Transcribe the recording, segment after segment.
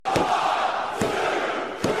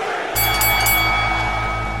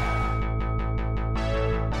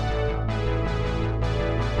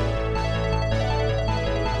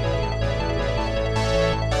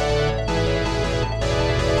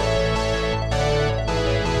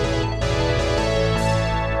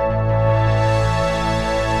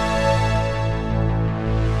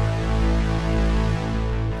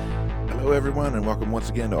Hello, everyone, and welcome once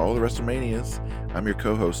again to All the WrestleManias. I'm your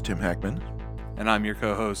co-host, Tim Hackman. And I'm your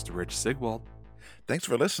co-host, Rich Sigwald. Thanks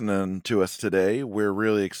for listening to us today. We're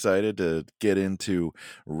really excited to get into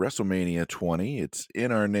WrestleMania 20. It's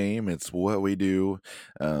in our name. It's what we do.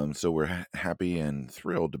 So we're happy and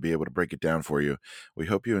thrilled to be able to break it down for you. We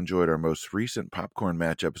hope you enjoyed our most recent popcorn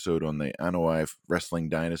match episode on the Anoa'i Wrestling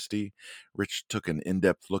Dynasty. Rich took an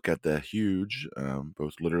in-depth look at the huge,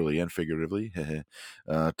 both literally and figuratively,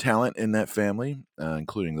 talent in that family,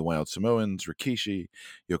 including the Wild Samoans, Rikishi,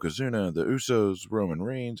 Yokozuna, the Usos, Roman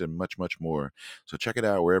Reigns, and much, much more. So check it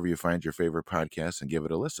out wherever you find your favorite podcast and give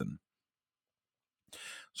it a listen.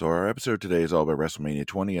 So our episode today is all about WrestleMania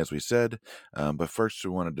 20, as we said. But first,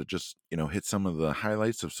 we wanted to just, hit some of the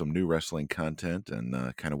highlights of some new wrestling content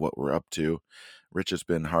and kind of what we're up to. Rich has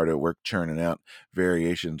been hard at work churning out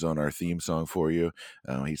variations on our theme song for you.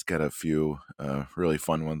 He's got a few really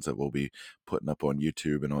fun ones that we'll be putting up on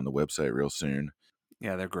YouTube and on the website real soon.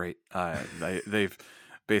 Yeah, they're great. They've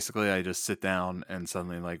basically, I just sit down and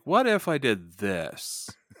suddenly like, what if I did this?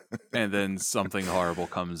 And then something horrible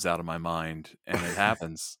comes out of my mind, and it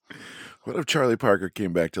happens. What if Charlie Parker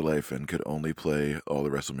came back to life and could only play all the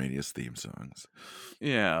WrestleMania's theme songs?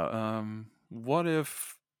 Yeah. What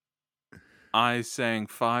if I sang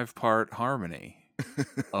 5-part harmony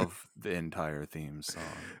of the entire theme song?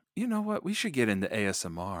 You know what? We should get into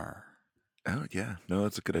ASMR. Oh, yeah. No,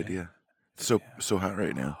 that's a good Yeah. idea. It's so hot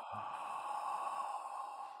right now.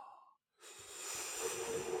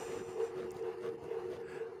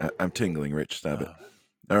 I'm tingling, Rich. Stop it.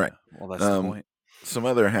 All right. Well, that's the point. Some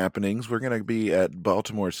other happenings. We're going to be at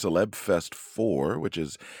Baltimore Celeb Fest 4, which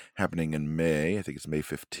is happening in May. I think it's May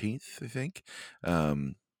 15th, I think.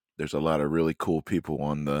 There's a lot of really cool people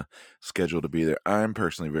on the schedule to be there. I'm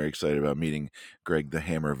personally very excited about meeting Greg the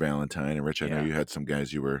Hammer Valentine. And Rich, I know you had some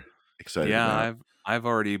guys you were excited about. Yeah, I've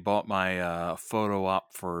already bought my photo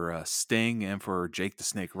op for Sting and for Jake the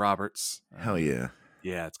Snake Roberts. Hell yeah.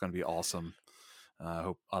 Yeah, it's going to be awesome. I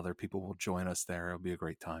hope other people will join us there. It'll be a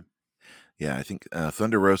great time. Yeah, I think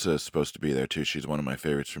Thunder Rosa is supposed to be there too. She's one of my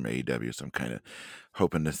favorites from AEW, so I'm kind of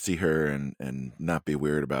hoping to see her and not be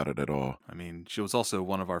weird about it at all. I mean, she was also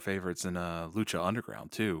one of our favorites in Lucha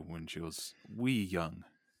Underground too, when she was wee young.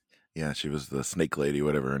 Yeah, she was the Snake Lady,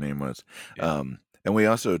 whatever her name was. Yeah. And we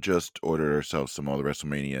also just ordered ourselves some All the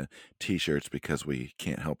WrestleMania T-shirts because we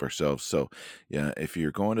can't help ourselves. So, yeah, if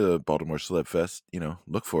you're going to Baltimore Celeb Fest,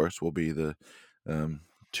 look for us. We'll be the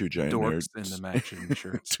two giant Dorks nerds in the matching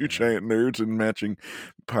shirts. giant nerds in matching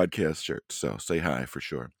podcast shirts. So say hi for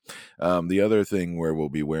sure. The other thing where we'll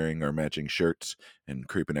be wearing our matching shirts and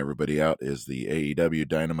creeping everybody out is the AEW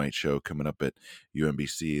Dynamite show coming up at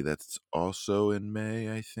UMBC. That's also in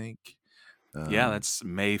May, I think. Yeah, that's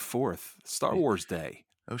May 4th, Star Wars Day.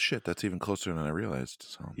 Oh shit, that's even closer than I realized.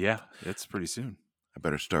 So yeah, it's pretty soon. I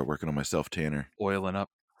better start working on myself, Tanner. Oiling up.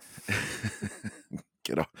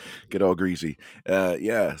 Get all greasy.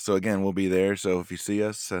 Yeah. So again, we'll be there. So if you see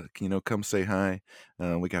us, come say hi.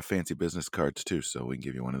 We got fancy business cards too, so we can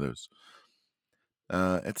give you one of those.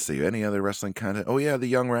 Let's see. Any other wrestling content? Oh yeah, the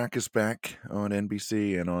Young Rock is back on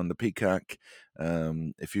NBC and on the Peacock.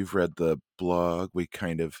 If you've read the blog, we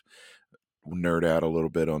kind of nerd out a little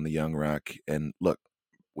bit on the Young Rock. And look,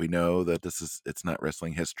 we know that it's not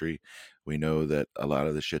wrestling history. We know that a lot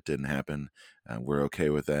of the shit didn't happen. We're okay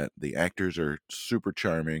with that. The actors are super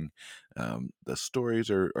charming. The stories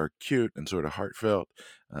are cute and sort of heartfelt.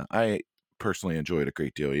 I personally enjoyed it a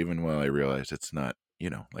great deal, even while I realized it's not,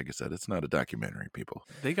 like I said, it's not a documentary, people.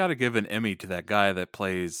 They got to give an Emmy to that guy that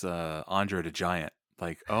plays Andre the Giant.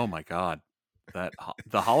 Like, oh my God.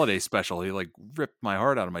 The holiday special, he like ripped my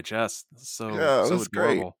heart out of my chest. So that's adorable.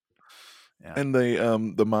 great. Yeah. And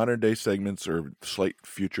the modern day segments or slight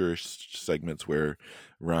futurist segments where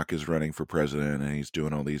Rock is running for president and he's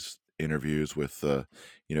doing all these interviews with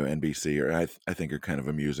NBC, or I think are kind of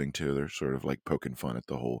amusing too. They're sort of like poking fun at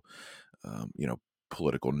the whole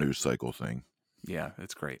political news cycle thing. Yeah,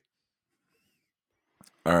 it's great.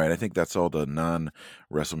 All right, I think that's all the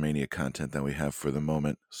non-WrestleMania content that we have for the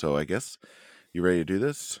moment. So I guess you ready to do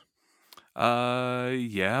this?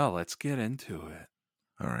 Yeah, let's get into it.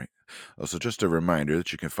 All right. So just a reminder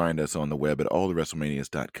that you can find us on the web at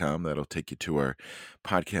allthewrestlemanias.com. That'll take you to our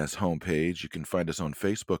podcast homepage. You can find us on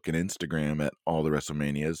Facebook and Instagram at All the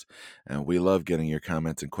WrestleManias. And we love getting your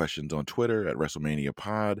comments and questions on Twitter at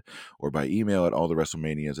WrestleManiaPod or by email at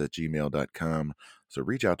allthewrestlemanias@gmail.com. So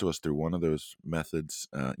reach out to us through one of those methods.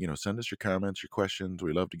 Send us your comments, your questions.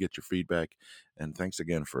 We love to get your feedback. And thanks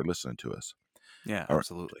again for listening to us. Yeah, All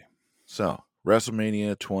absolutely. Right. So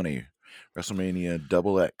WrestleMania 20. WrestleMania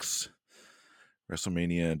XX,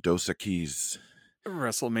 WrestleMania Dos Equis,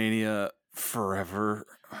 WrestleMania Forever,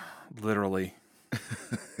 literally.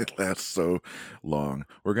 It lasts so long.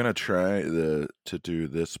 We're gonna try to do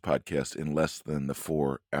this podcast in less than the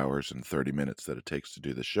 4 hours and 30 minutes that it takes to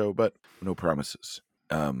do the show, but no promises.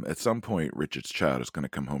 At some point, Richard's child is going to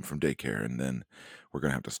come home from daycare, and then we're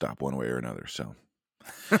going to have to stop one way or another. So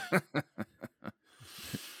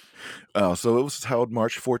it was held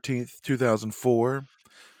March 14th, 2004. It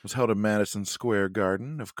was held at Madison Square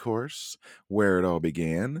Garden, of course, where it all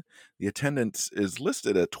began. The attendance is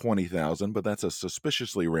listed at 20,000, but that's a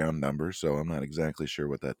suspiciously round number, so I'm not exactly sure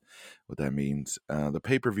what that means. The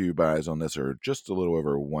pay-per-view buys on this are just a little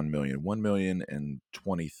over 1 million,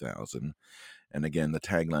 1,020,000. And again, the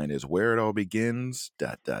tagline is "Where it all begins." ...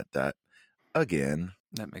 Again.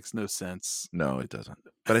 That makes no sense. No, it doesn't.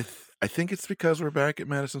 But I think it's because we're back at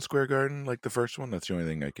Madison Square Garden, like the first one. That's the only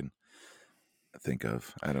thing I can think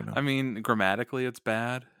of. I don't know. I mean, grammatically, it's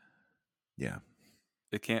bad. Yeah.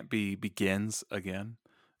 It can't be begins again.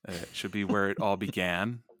 It should be where it all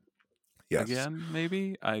began. Yes. Again,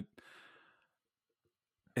 maybe. It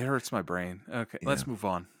hurts my brain. Okay, Yeah. let's move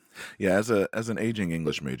on. Yeah, as an aging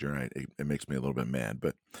English major, it makes me a little bit mad.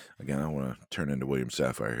 But again, I don't want to turn into William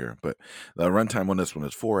Sapphire here. But the runtime on this one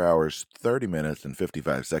is 4 hours, 30 minutes, and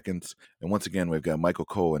 55 seconds. And once again, we've got Michael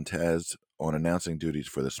Cole and Taz on announcing duties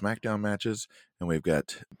for the SmackDown matches. And we've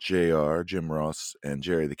got JR, Jim Ross, and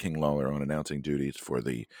Jerry the King Lawler on announcing duties for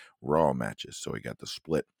the Raw matches. So we got the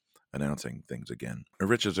split announcing things again.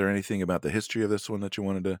 Rich, is there anything about the history of this one that you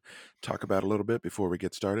wanted to talk about a little bit before we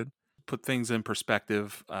get started? Put things in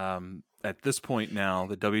perspective. At this point now,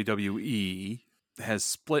 the WWE has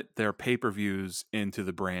split their pay-per-views into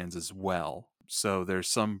the brands as well. So there's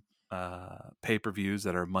some pay-per-views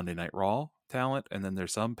that are Monday Night Raw talent, and then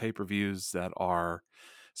there's some pay-per-views that are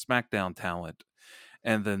SmackDown talent.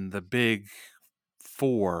 And then the big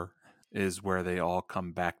four is where they all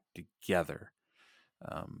come back together.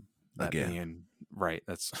 That Again. being right,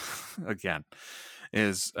 that's again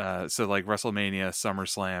is so like WrestleMania,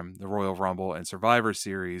 SummerSlam, the Royal Rumble, and Survivor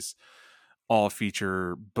Series all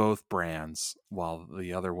feature both brands, while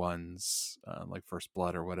the other ones, like First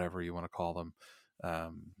Blood or whatever you want to call them,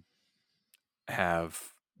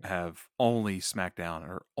 have only SmackDown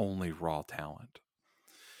or only Raw talent.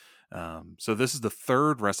 So this is the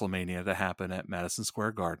third WrestleMania to happen at Madison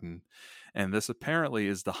Square Garden, and this apparently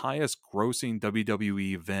is the highest grossing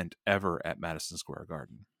WWE event ever at Madison Square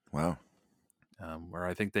Garden. Wow. Where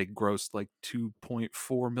I think they grossed like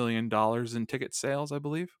 $2.4 million in ticket sales, I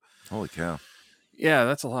believe. Holy cow. Yeah,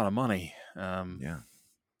 that's a lot of money. Yeah.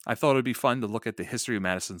 I thought it'd be fun to look at the history of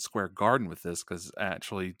Madison Square Garden with this, because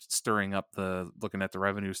actually looking at the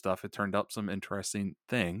revenue stuff, it turned up some interesting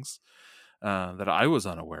things that I was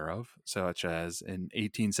unaware of, such as in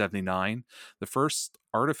 1879, the first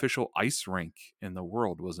artificial ice rink in the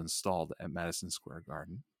world was installed at Madison Square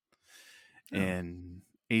Garden. Oh. In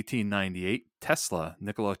 1898,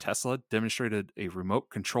 Nikola Tesla demonstrated a remote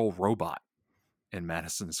control robot in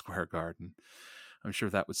Madison Square Garden. I'm sure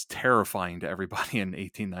that was terrifying to everybody in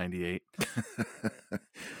 1898.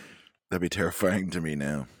 That'd be terrifying to me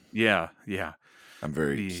now. Yeah. I'm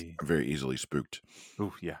very easily spooked.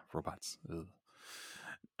 Oh yeah, robots. Ugh.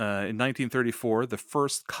 In 1934, the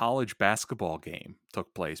first college basketball game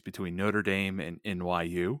took place between Notre Dame and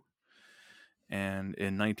NYU. And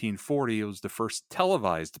in 1940, it was the first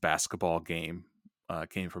televised basketball game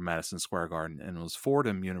came from Madison Square Garden, and it was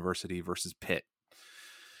Fordham University versus Pitt.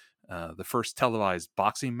 The first televised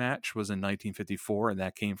boxing match was in 1954, and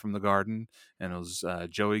that came from the Garden, and it was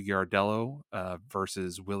Joey Giardello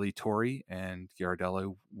versus Willie Torrey, and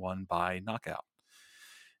Giardello won by knockout.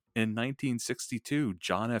 In 1962,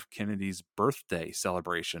 John F. Kennedy's birthday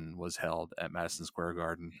celebration was held at Madison Square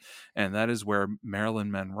Garden, and that is where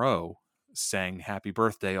Marilyn Monroe sang "Happy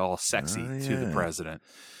Birthday" all sexy to the president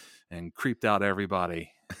and creeped out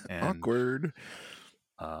everybody. And, awkward.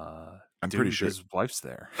 I'm pretty sure his wife's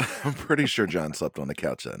there. I'm pretty sure John slept on the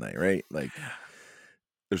couch that night, right? Like,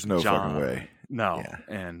 there's no fucking way. No,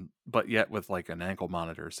 yeah. But yet with like an ankle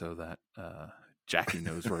monitor so that Jackie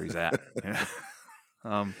knows where he's at.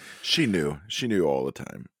 She knew all the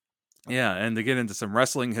time. Yeah, and to get into some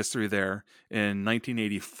wrestling history there, in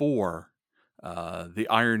 1984, the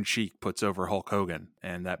Iron Sheik puts over Hulk Hogan,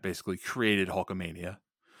 and that basically created Hulkamania.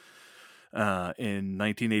 In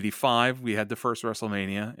 1985, we had the first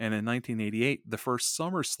WrestleMania, and in 1988, the first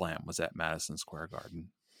SummerSlam was at Madison Square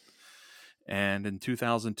Garden. And in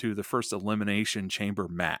 2002, the first Elimination Chamber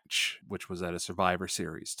match, which was at a Survivor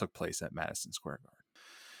Series, took place at Madison Square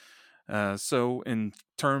Garden. So in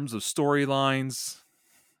terms of storylines,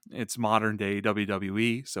 it's modern day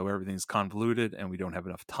WWE, so everything's convoluted, and we don't have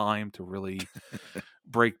enough time to really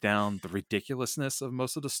break down the ridiculousness of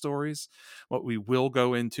most of the stories. What we will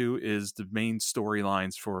go into is the main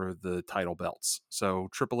storylines for the title belts. So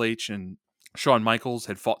Triple H and Shawn Michaels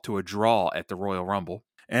had fought to a draw at the Royal Rumble,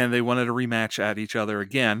 and they wanted a rematch at each other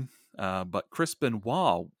again. But Chris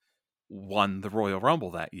Benoit won the Royal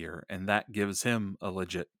Rumble that year, and that gives him a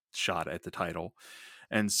legit shot at the title.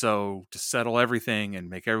 And so, to settle everything and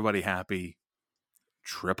make everybody happy,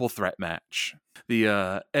 triple threat match.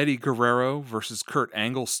 The Eddie Guerrero versus Kurt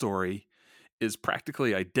Angle story is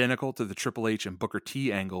practically identical to the Triple H and Booker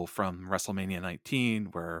T angle from WrestleMania 19,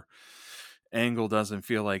 where Angle doesn't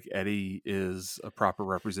feel like Eddie is a proper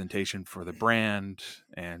representation for the brand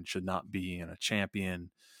and should not be in a champion.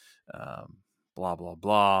 Blah blah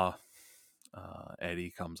blah.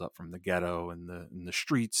 Eddie comes up from the ghetto and the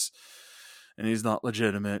streets, and he's not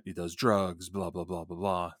legitimate. He does drugs. Blah blah blah blah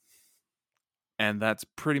blah. And that's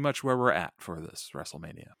pretty much where we're at for this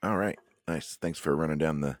WrestleMania. All right. Nice. Thanks for running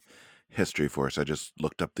down the history for us. I just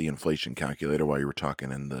looked up the inflation calculator while you were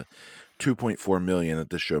talking, and the 2.4 million that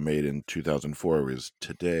this show made in 2004 was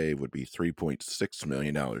today would be $3.6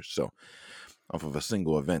 million. So off of a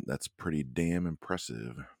single event, that's pretty damn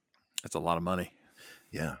impressive. That's a lot of money.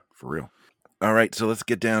 Yeah, for real. All right, so let's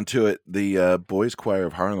get down to it. The Boys Choir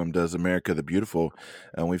of Harlem does America the Beautiful,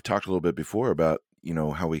 and we've talked a little bit before about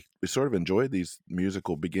how we sort of enjoyed these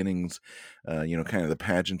musical beginnings, kind of the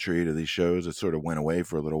pageantry to these shows. It sort of went away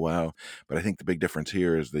for a little while, but I think the big difference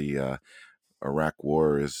here is the Iraq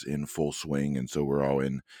War is in full swing, and so we're all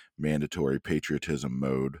in mandatory patriotism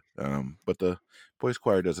mode. But the Boys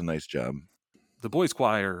Choir does a nice job. The Boys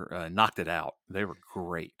Choir knocked it out. They were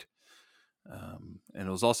great. And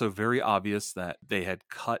it was also very obvious that they had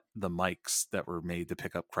cut the mics that were made to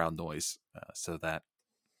pick up crowd noise so that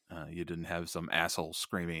you didn't have some asshole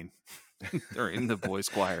screaming during the Boys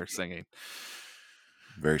Choir singing.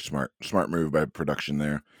 Very smart move by production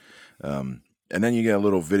there. And then you get a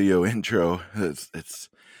little video intro. It's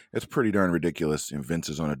pretty darn ridiculous. Vince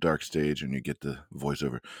is on a dark stage, and you get the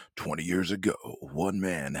voiceover. 20 years ago, one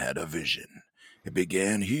man had a vision. It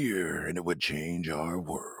began here, and it would change our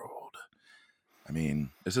world. I mean,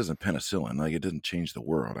 this isn't penicillin. Like, it didn't change the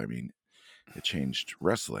world. I mean, it changed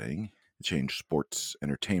wrestling. It changed sports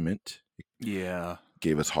entertainment. Yeah.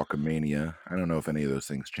 Gave us Hulkamania. I don't know if any of those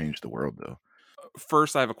things changed the world, though.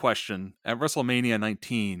 First, I have a question. At WrestleMania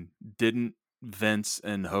 19, didn't Vince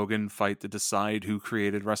and Hogan fight to decide who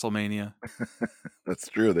created WrestleMania? That's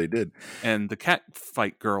true. They did. And the cat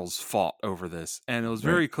fight girls fought over this. And it was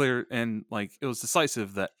very clear and it was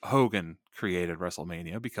decisive that Hogan created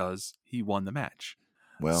WrestleMania because he won the match.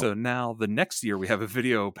 Well, so now the next year we have a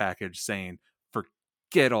video package saying,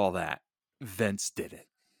 forget all that. Vince did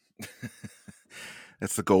it.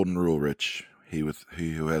 That's the golden rule, Rich. He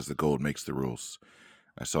who has the gold makes the rules.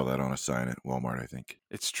 I saw that on a sign at Walmart, I think.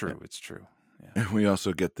 It's true. Yeah. It's true. Yeah. We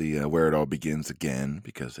also get the where it all begins again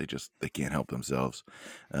because they can't help themselves.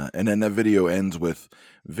 And then that video ends with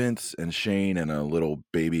Vince and Shane and a little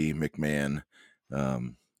baby McMahon,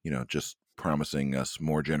 just promising us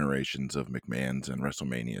more generations of McMahons and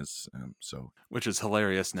WrestleManias. Which is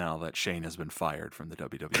hilarious now that Shane has been fired from the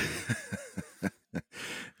WWE.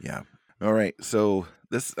 Yeah. All right. So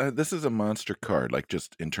this is a monster card, like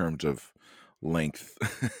just in terms of length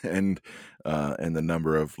and the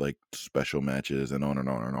number of like special matches and on and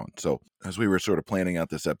on and on. So as we were sort of planning out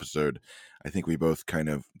this episode, I think we both kind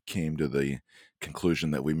of came to the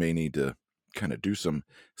conclusion that we may need to kind of do some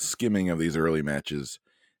skimming of these early matches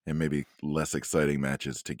and maybe less exciting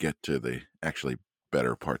matches to get to the actually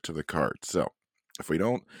better parts of the card. So if we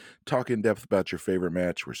don't talk in depth about your favorite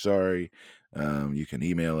match, we're sorry. You can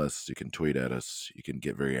email us, you can tweet at us, you can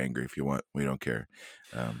get very angry if you want. We don't care.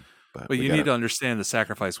 But you need to understand the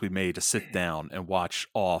sacrifice we made to sit down and watch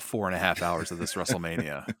all 4.5 hours of this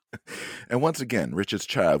WrestleMania. And once again, Rich's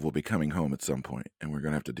child will be coming home at some point, and we're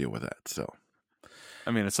going to have to deal with that. So,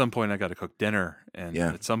 I mean, at some point I got to cook dinner, and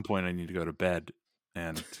at some point I need to go to bed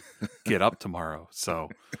and get up tomorrow. So,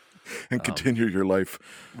 and continue your life.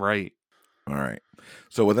 Right. All right.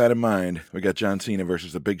 So with that in mind, we got John Cena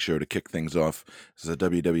versus The Big Show to kick things off. This is a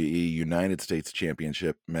WWE United States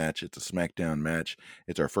Championship match. It's a SmackDown match.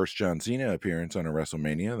 It's our first John Cena appearance on a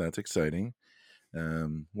WrestleMania. That's exciting.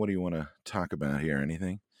 What do you want to talk about here?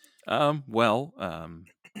 Anything?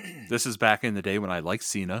 This is back in the day when I liked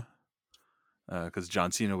Cena. Because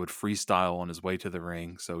John Cena would freestyle on his way to the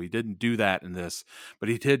ring. So he didn't do that in this, but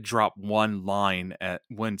he did drop one line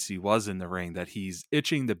once he was in the ring that he's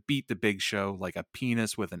itching to beat the Big Show like a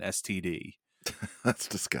penis with an STD. That's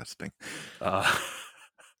disgusting. I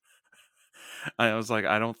was like,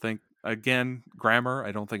 I don't think Again, grammar,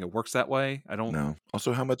 I don't think it works that way. I don't. No.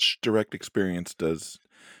 Also, how much direct experience does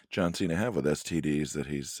John Cena have with STDs that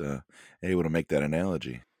he's able to make that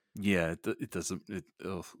analogy? Yeah, it doesn't.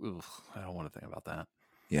 Ugh, ugh, I don't want to think about that.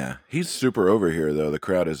 Yeah, he's super over here though. The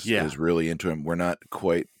crowd Yeah, is really into him. We're not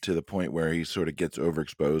quite to the point where he sort of gets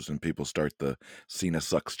overexposed and people start the Cena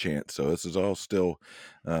sucks chant. So this is all still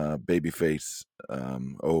babyface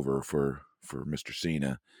over for Mr.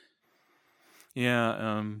 Cena.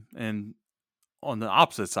 yeah. And on the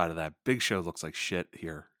opposite side of that, Big Show looks like shit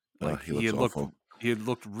here. Like He looks awful. he had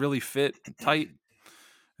looked really fit and tight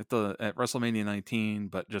at WrestleMania 19,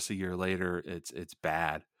 but just a year later, it's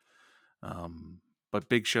bad. Um, but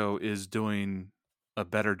Big Show is doing a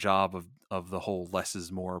better job of the whole less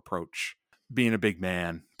is more approach. Being a big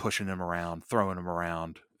man, pushing him around, throwing him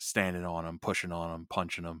around, standing on him, pushing on him,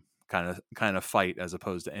 punching him, kind of fight as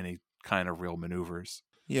opposed to any kind of real maneuvers.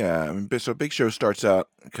 Yeah, I mean, so Big Show starts out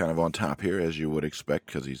kind of on top here, as you would expect,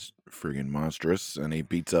 because he's friggin' monstrous, and he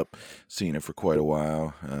beats up Cena for quite a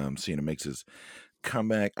while. Cena makes his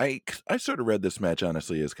comeback. I sort of read this match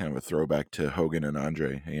honestly as kind of a throwback to Hogan and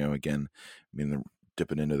Andre. You know, again, I mean,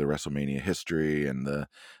 dipping into the WrestleMania history and the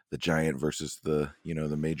Giant versus the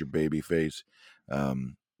the major baby face,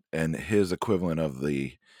 and his equivalent of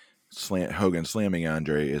the Hogan slamming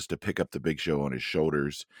Andre is to pick up the Big Show on his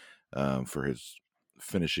shoulders for his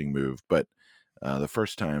finishing move. But the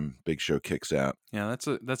first time Big Show kicks out, Yeah,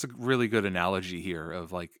 that's a really good analogy here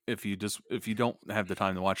of like if you don't have the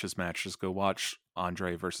time to watch this match, just go watch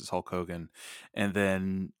Andre versus Hulk Hogan, and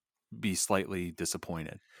then be slightly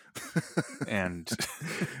disappointed, and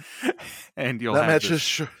and you'll that have match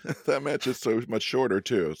is this. that match is so much shorter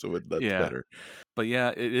too, so that's Yeah, better. but yeah,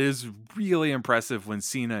 it is really impressive when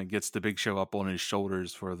Cena gets the Big Show up on his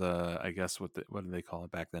shoulders for the, I guess what do they call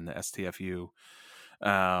it back then, the STFU,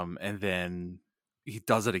 and then he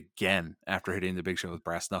does it again after hitting the Big Show with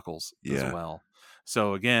brass knuckles as Yeah. well.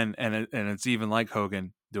 So again, and it's even like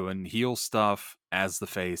Hogan doing heel stuff as the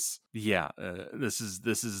face. Yeah, this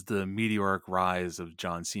is the meteoric rise of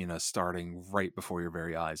John Cena starting right before your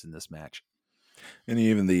very eyes in this match. And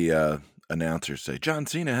even the announcers say, John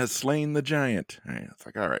Cena has slain the giant. All right, it's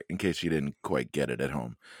like, all right, in case you didn't quite get it at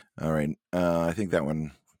home. All right. I think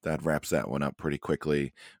that wraps that one up pretty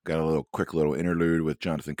quickly. Got a quick little interlude with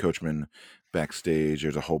Jonathan Coachman backstage.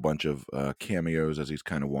 There's a whole bunch of cameos as he's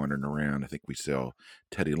kind of wandering around. I think we saw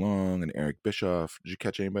Teddy Long and Eric Bischoff. Did you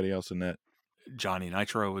catch anybody else in that? Johnny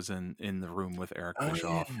Nitro was in the room with Eric Oh,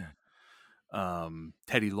 Bischoff. yeah.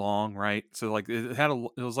 Teddy Long, right? So like it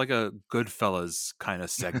was like a Goodfellas kind of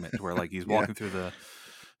segment where like he's Yeah. walking through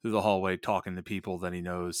the hallway talking to people that he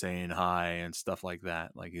knows, saying hi and stuff like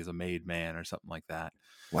that. Like he's a made man or something like that.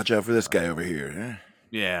 Watch out for this Uh, guy over here. Huh?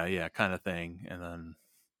 yeah, kind of thing. And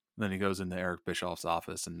then he goes into Eric Bischoff's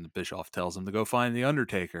office, and Bischoff tells him to go find the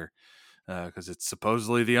Undertaker because it's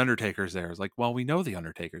supposedly the Undertaker's there. It's like, well, we know the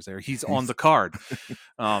Undertaker's there. He's on the card.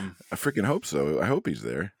 I freaking hope so. I hope he's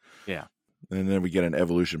there. Yeah. And then we get an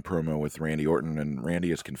Evolution promo with Randy Orton, and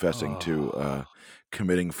Randy is confessing to Oh.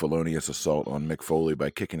 committing felonious assault on Mick Foley by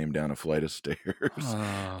kicking him down a flight of stairs.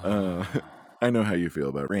 Uh, I know how you feel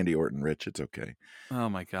about Randy Orton, Rich. It's okay. Oh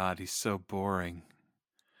my God, he's so boring.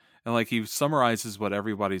 And like he summarizes what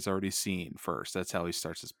everybody's already seen first. That's how he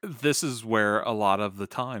starts this. This is where a lot of the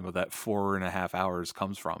time of that 4.5 hours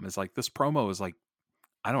comes from. It's like this promo is like,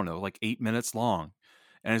 I don't know, like 8 minutes long.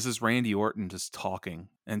 And it's just Randy Orton just talking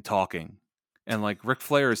and talking. And like Ric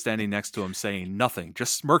Flair is standing next to him saying nothing,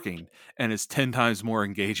 just smirking, and it's 10 times more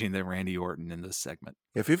engaging than Randy Orton in this segment.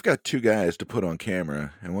 If you've got two guys to put on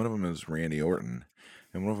camera, and one of them is Randy Orton,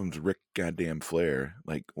 and one of them's Rick Goddamn Flair,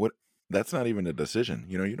 like what? That's not even a decision.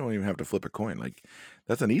 You know, you don't even have to flip a coin. Like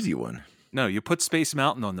that's an easy one. No, you put Space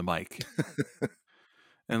Mountain on the mic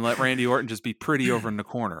and let Randy Orton just be pretty over in the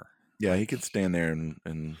corner. Yeah, he Like could stand there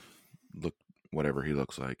and look whatever he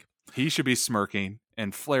looks like. he should be smirking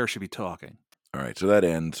and Flair should be talking. All right, so that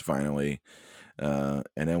ends finally. And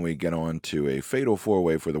then we get on to a fatal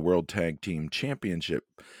four-way for the World Tag Team Championship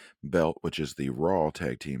belt, which is the Raw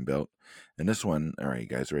Tag Team belt. And this one, all right, you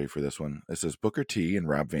guys ready for this one? This is Booker T and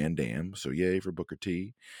Rob Van Dam. So yay for Booker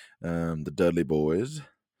T. The Dudley Boys,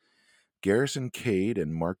 Garrison Cade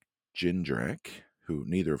and Mark Jindrak, who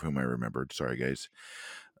neither of whom I remembered. Sorry, guys.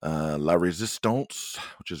 La Resistance,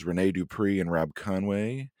 which is Rene Dupree and Rob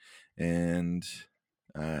Conway. And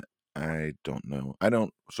I don't know.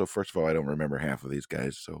 So first of all, I don't remember half of these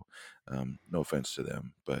guys, so no offense to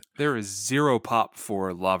them. But There is zero pop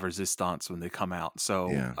for La Resistance when they come out. So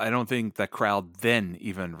yeah. I don't think that crowd then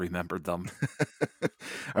even remembered them.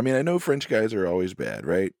 I mean, I know French guys are always bad,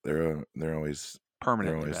 right? They're always They're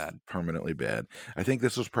Permanently always bad. permanently bad. I think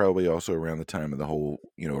this was probably also around the time of the whole,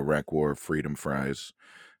 Iraq War, freedom fries,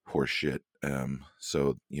 horse shit.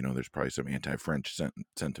 So there's probably some anti-French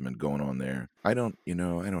sentiment going on there. I don't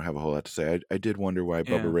have a whole lot to say. I did wonder why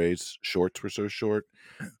Bubba Yeah. Ray's shorts were so short.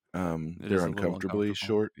 It They're is a little uncomfortably uncomfortable.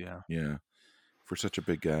 short. Yeah. Yeah, for such a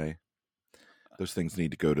big guy, those things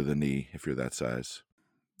need to go to the knee if you're that size.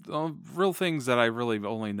 The real things that I really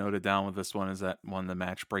only noted down with this one is that when the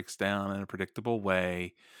match breaks down in a predictable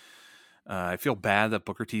way, I feel bad that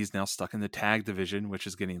Booker T is now stuck in the tag division, which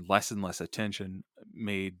is getting less and less attention,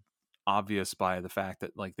 made obvious by the fact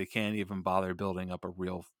that like they can't even bother building up a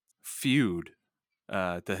real feud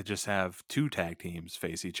to just have two tag teams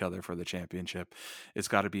face each other for the championship. It's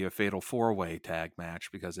got to be a fatal four-way tag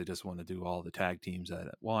match because they just want to do all the tag teams at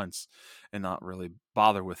once and not really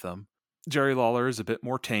bother with them. Jerry Lawler is a bit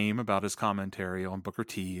more tame about his commentary on Booker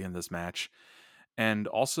T in this match. And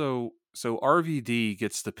also, so RVD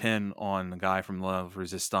gets the pin on the guy from Love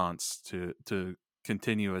Resistance to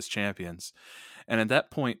continue as champions. And at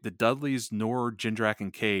that point, the Dudleys nor Jindrak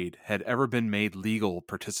and Cade had ever been made legal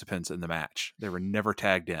participants in the match. They were never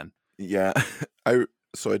tagged in. Yeah, I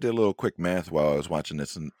did a little quick math while I was watching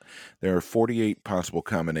this, and there are 48 possible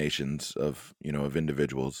combinations of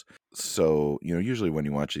individuals. So usually when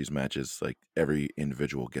you watch these matches, like every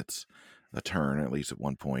individual gets a turn at least at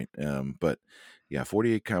one point. But yeah,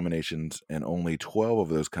 48 combinations, and only 12 of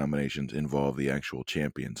those combinations involve the actual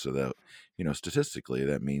champion. So that statistically,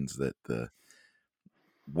 that means that the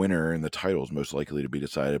winner and the title is most likely to be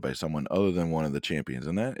decided by someone other than one of the champions.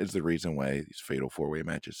 And that is the reason why these fatal four-way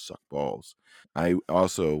matches suck balls. I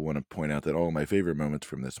also want to point out that all my favorite moments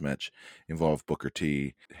from this match involve Booker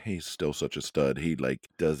T. He's still such a stud. He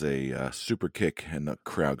does a super kick and the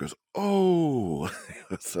crowd goes, "Oh!"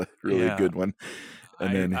 That's a really Yeah, good one. And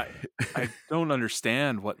I then I I don't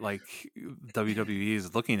understand what like WWE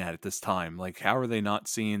is looking at this time. Like, how are they not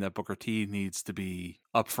seeing that Booker T needs to be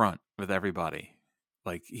upfront with everybody?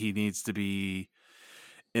 Like, he needs to be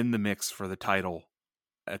in the mix for the title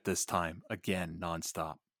at this time again,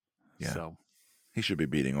 nonstop. yeah, So he should be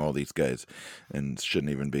beating all these guys and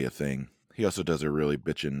shouldn't even be a thing. He also does a really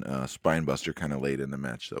bitchin' spine buster kind of late in the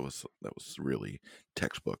match. That was really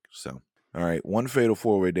textbook. So, all right, one fatal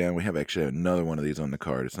four-way down. We have actually another one of these on the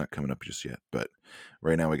card. It's not coming up just yet, but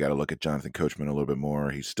right now we got to look at Jonathan Coachman a little bit more.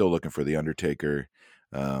 He's still looking for the Undertaker.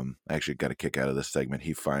 I actually got a kick out of this segment.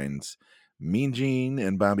 He finds Mean Gene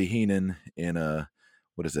and Bobby Heenan in a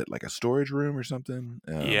what is it, like a storage room or something?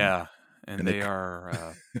 yeah, and And they they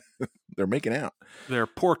are they're making out. they're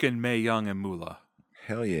porking May Young and Moolah.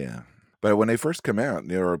 Hell yeah. But when they first come out,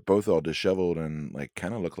 they were both all disheveled and like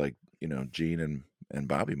kind of looked like, Gene and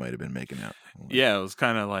Bobby might have been making out. I'm like, Yeah, it was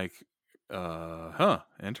kind of like,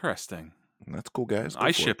 interesting. that's cool, guys. Go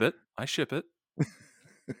I for ship it. I ship it.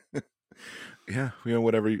 it. Yeah,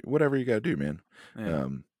 whatever you got to do, man. Yeah.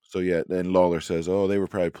 So yeah, then Lawler says, "Oh, they were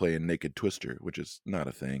probably playing Naked Twister, which is not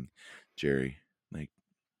a thing." Jerry, like,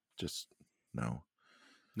 just no.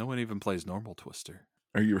 No one even plays normal Twister.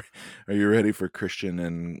 Are you are you ready for Christian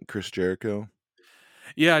and Chris Jericho?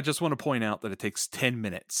 Yeah, I just want to point out that it takes 10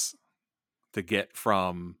 minutes to get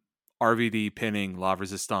from RVD pinning La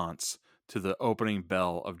Resistance to the opening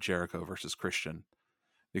bell of Jericho versus Christian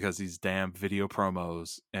because these damn video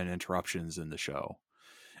promos and interruptions in the show.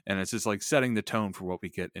 And it's just like setting the tone for what we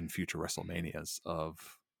get in future WrestleManias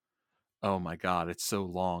of, oh my God, it's so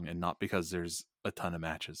long, and not because there's a ton of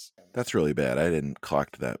matches. That's really bad. I didn't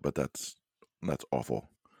clock that, but that's awful.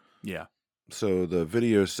 Yeah. So the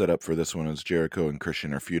video set up for this one is Jericho and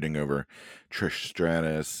Christian are feuding over Trish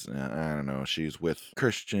Stratus. I don't know. She's with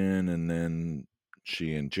Christian, and then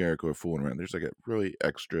she and Jericho are fooling around. There's like a really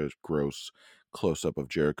extra gross close up of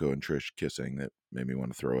Jericho and Trish kissing that made me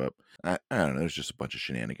want to throw up. I don't know. It's just a bunch of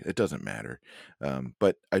shenanigans. It doesn't matter.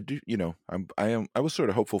 But I do, I was sort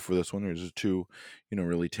of hopeful for this one. There's just two,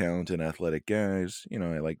 really talented, athletic guys. I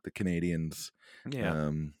like the Canadians. Yeah.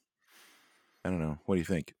 Um, I don't know. What do you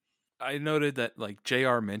think? I noted that like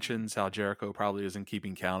JR mentions how Jericho probably isn't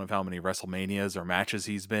keeping count of how many WrestleManias or matches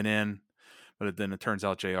he's been in. But then it turns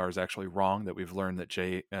out JR is actually wrong, that we've learned that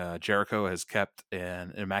Jericho has kept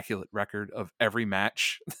an immaculate record of every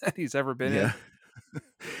match that he's ever been Yeah. in.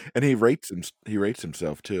 And he rates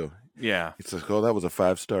himself too. Yeah, It's like, "Oh, that was a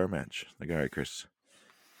 5-star match." Like, "All right, Chris."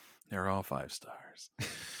 they're all 5 stars.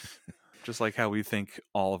 Just like how we think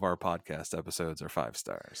all of our podcast episodes are 5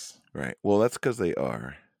 stars. Right. Well, that's because they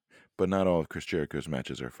are. But not all of Chris Jericho's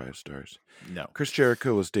matches are 5 stars. No. Chris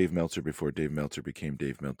Jericho was Dave Meltzer before Dave Meltzer became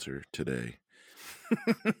Dave Meltzer today,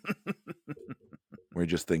 where he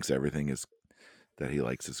just thinks everything is that he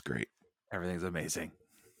likes is great. Everything's amazing.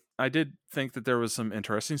 I did think that there was some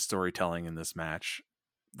interesting storytelling in this match.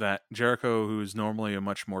 That Jericho, who's normally a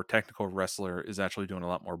much more technical wrestler, is actually doing a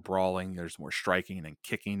lot more brawling. There's more striking and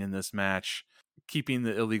kicking in this match, keeping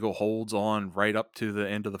the illegal holds on right up to the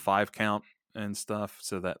end of the 5 count and stuff.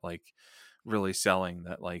 So that, like, really selling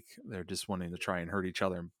that, like, they're just wanting to try and hurt each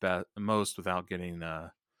other most without getting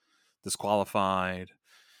disqualified.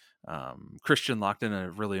 Christian locked in a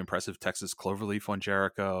really impressive Texas Cloverleaf on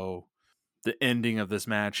Jericho. The ending of this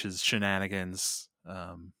match is shenanigans.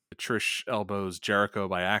 Trish elbows Jericho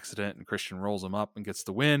by accident, and Christian rolls him up and gets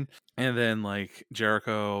the win. And then, like,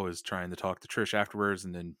 Jericho is trying to talk to Trish afterwards,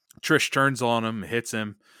 and then Trish turns on him, hits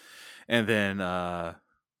him, and then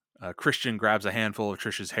Christian grabs a handful of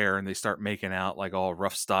Trish's hair, and they start making out like all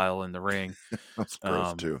rough style in the ring. That's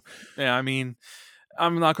gross Um, too. yeah, I mean,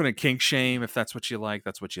 I'm not going to kink shame. If that's what you like,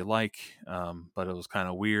 that's what you like. But it was kind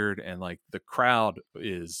of weird, and like the crowd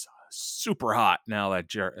is super hot now that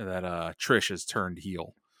Trish has turned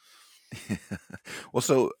heel. Well,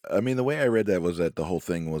 so I mean, the way I read that was that the whole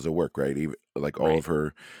thing was a work, right? Even like all Right. of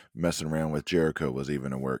her messing around with Jericho was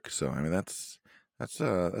even a work. So I mean, that's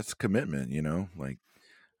commitment, you know. Like,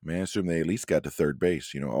 I mean, I assume they at least got to third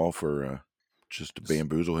base, you know, all for just to Just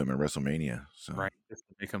bamboozle him in WrestleMania. So right. Just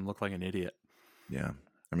to make him look like an idiot. yeah,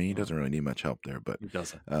 I mean, he Well, doesn't really need much help there. But he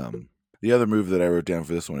doesn't. um, the other move that I wrote down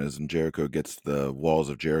for this one is when Jericho gets the walls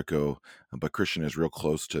of Jericho, but Christian is real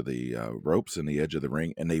close to the ropes and the edge of the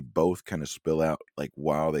ring, and they both kind of spill out like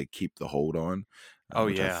while they keep the hold on, Oh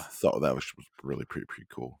which I yeah, thought that was really pretty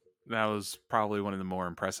cool. that was probably one of the more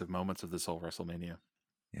impressive moments of this whole WrestleMania.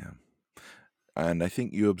 Yeah, and I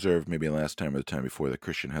think you observed maybe last time or the time before that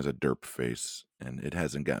Christian has a derp face, and it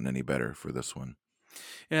hasn't gotten any better for this one.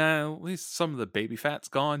 Yeah, at least some of the baby fat's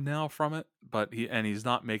gone now from it, but he's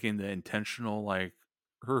not making the intentional, like,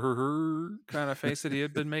 her kind of face that he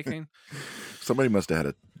had been making. Somebody must have had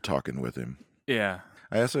a talking with him. Yeah.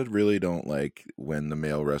 I also really don't like when the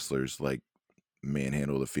male wrestlers like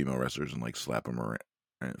manhandle the female wrestlers and like slap them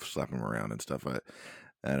around and stuff.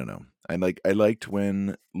 I don't know. I liked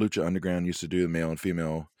when Lucha Underground used to do the male and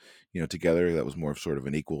female, you know, together. That was more of sort of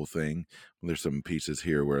an equal thing. There's some pieces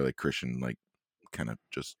here where like Christian like kind of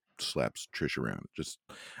just slaps Trish around. Just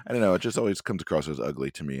I don't know. It just always comes across as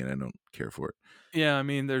ugly to me, and I don't care for it. Yeah, I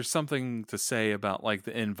mean, there's something to say about, like,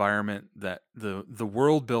 the environment that the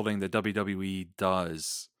world building that WWE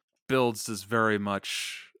does builds this very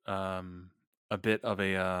much a bit of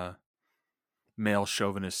a male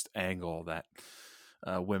chauvinist angle that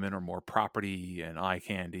women are more property and eye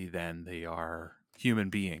candy than they are human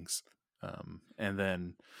beings. And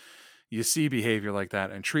then you see behavior like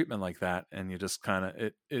that and treatment like that, and you just kind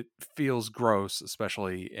of it feels gross,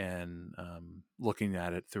 especially in looking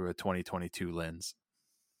at it through a 2022 lens.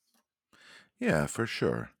 Yeah, for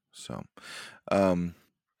sure. So, um,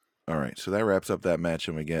 all right, so that wraps up that match,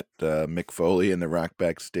 and we get Mick Foley and The Rock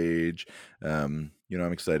backstage. You know,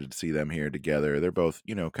 I'm excited to see them here together. They're both,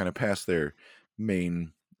 you know, kind of past their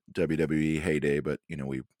main WWE heyday, but you know,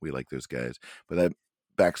 we like those guys. But that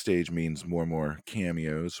backstage means more and more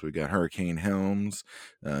cameos. We got Hurricane Helms,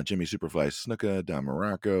 Jimmy Superfly Snuka, Don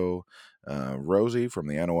Morocco, Rosie from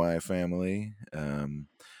the Anoa'i family.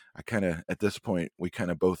 I kind of, at this point, we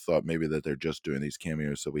kind of both thought maybe that they're just doing these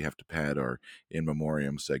cameos, so we have to pad our in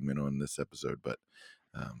memoriam segment on this episode, but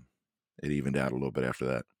um, it evened out a little bit after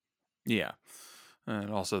that. Yeah, and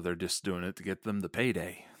also they're just doing it to get them the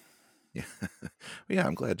payday. Yeah, yeah.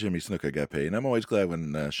 I'm glad Jimmy Snuka got paid, and I'm always glad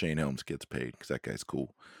when Shane Helms gets paid because that guy's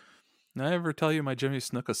cool. Did I ever tell you my Jimmy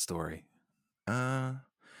Snuka story? Uh,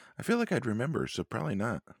 I feel like I'd remember, so probably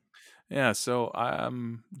not. Yeah, so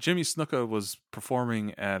Jimmy Snuka was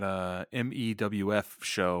performing at a MEWF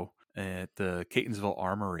show at the Catonsville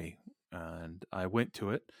Armory, and I went to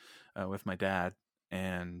it with my dad.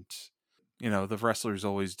 And the wrestlers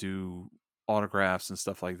always do autographs and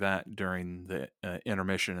stuff like that during the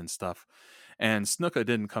intermission and stuff. And Snuka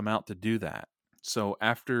didn't come out to do that. So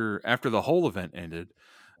after the whole event ended,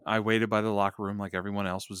 I waited by the locker room like everyone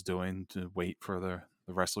else was doing to wait for the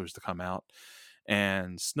wrestlers to come out.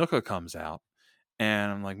 And Snuka comes out,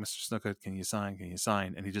 and I'm like, Mr. Snuka, can you sign? Can you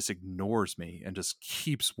sign? And he just ignores me and just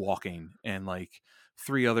keeps walking. And like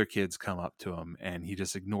three other kids come up to him, and he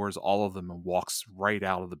just ignores all of them and walks right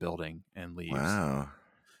out of the building and leaves. Wow.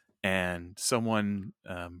 And someone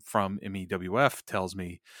from MEWF tells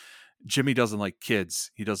me Jimmy doesn't like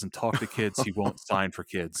kids. He doesn't talk to kids. He won't sign for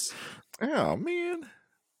kids. Oh man.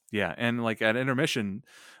 Yeah, and like at intermission,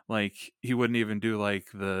 like he wouldn't even do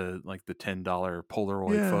like the $10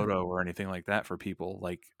 Polaroid Yeah. photo or anything like that for people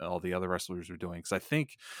like all the other wrestlers were doing. Because I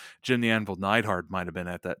think Jim the Anvil Neidhart might have been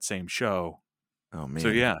at that same show. Oh So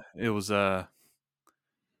man. yeah, it was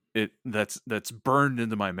that's burned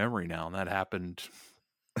into my memory now, and that happened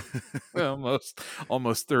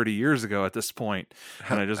almost 30 years ago at this point, and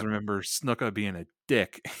How, I just remember Snuka being a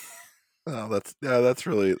dick. oh, that's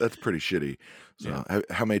pretty shitty. Yeah. So,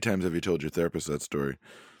 how many times have you told your therapist that story?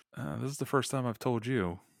 This is the first time I've told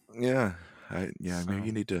you, Yeah,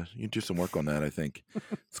 maybe so you do some work on that. I think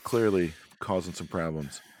it's clearly causing some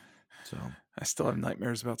problems. So, I still have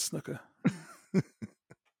nightmares about Snuka.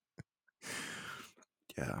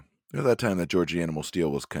 yeah. There's that time that Georgie Animal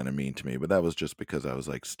Steel was kind of mean to me, but that was just because I was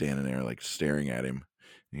like standing there, like staring at him.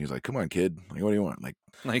 And he was like, "Come on, kid. Like, what do you want?" Like,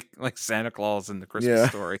 Like Santa Claus in the Christmas yeah,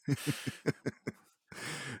 Story.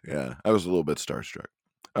 yeah. I was a little bit starstruck.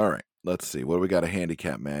 All right, let's see. What do we got? A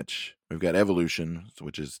handicap match. We've got Evolution,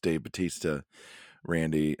 which is Dave Batista,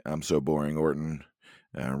 Randy, I'm So Boring, Orton,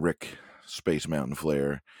 Rick, Space Mountain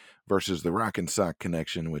Flair, versus the Rock and Sock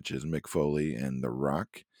Connection, which is Mick Foley and The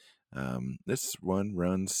Rock. This one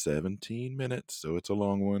runs 17 minutes, so it's a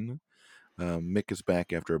long one. Mick is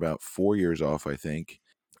back after about 4 years off, I think.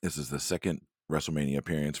 This is the second WrestleMania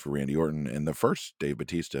appearance for Randy Orton and the first Dave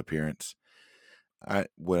Batista appearance. I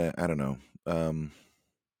don't know.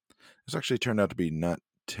 This actually turned out to be not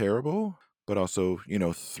terrible, but also,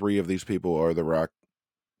 three of these people are The Rock,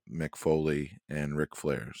 Mick Foley, and Ric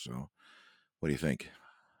Flair. So, what do you think?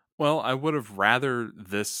 Well, I would have rather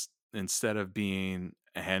this instead of being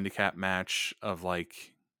a handicap match of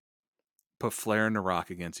like put Flair and The Rock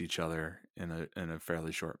against each other in a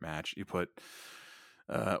fairly short match. You put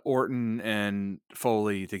Orton and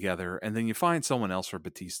Foley together, and then you find someone else for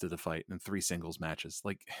Batista to fight in 3 singles matches.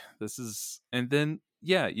 Like this is, and then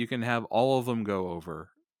yeah, you can have all of them go over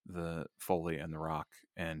the Foley and The Rock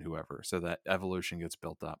and whoever, so that evolution gets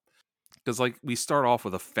built up. Because like we start off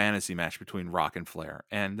with a fantasy match between Rock and Flair,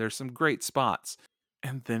 and there's some great spots,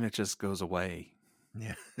 and then it just goes away.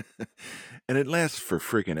 Yeah. And it lasts for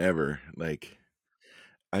freaking ever. Like,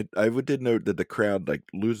 did note that the crowd like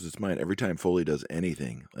loses its mind every time Foley does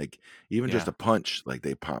anything. Like, even just Yeah. a punch, like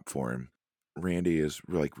they pop for him. Randy is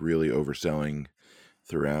like really overselling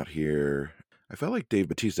throughout here. I felt like Dave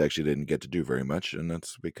Batista actually didn't get to do very much, and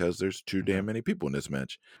that's because there's too No. damn many people in this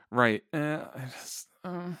match. Right.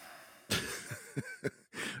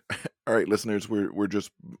 All right, listeners, we're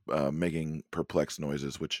just making perplexed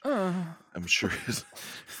noises, which Uh, I'm sure is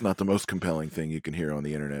not the most compelling thing you can hear on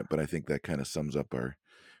the internet, but I think that kind of sums up our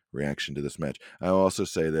reaction to this match. I'll also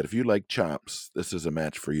say that if you like chops, this is a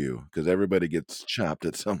match for you because everybody gets chopped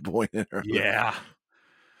at some point in or other. yeah.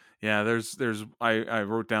 Yeah, I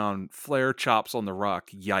wrote down Flair chops on the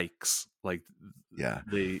Rock. Yikes! Like Yeah,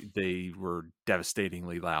 they were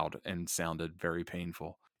devastatingly loud and sounded very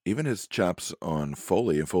painful. even his chops on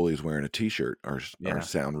Foley, and Foley's wearing a T-shirt, are Yeah,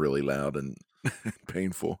 sound really loud and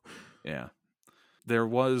painful. yeah. There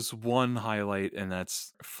was one highlight, and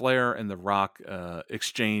that's Flair and the Rock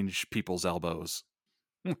exchange people's elbows,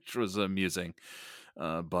 which was amusing.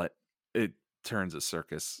 But it turns a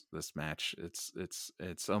circus. This match,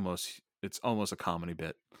 it's almost a comedy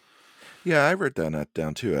bit. Yeah, I wrote that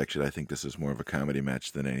down too. Actually, I think this is more of a comedy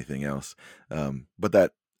match than anything else. But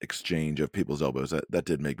that exchange of people's elbows that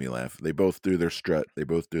did make me laugh. They both do their strut. They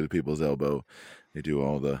both do the people's elbow. They do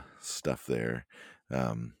all the stuff there.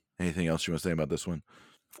 Anything else you want to say about this one?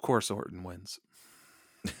 Of course, Orton wins.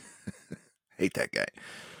 Hate that guy.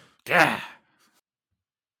 Yeah.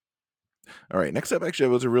 All right, next up, actually,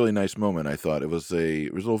 it was a really nice moment. I thought it was a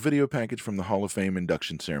little video package from the Hall of Fame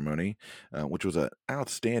induction ceremony, which was an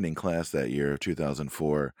outstanding class that year,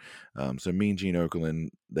 2004. So Mean Gene Okerlund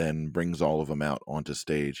then brings all of them out onto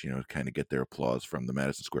stage, kind of get their applause from the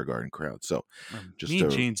Madison Square Garden crowd. So just Mean a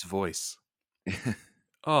Gene's voice.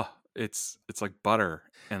 Oh, it's like butter,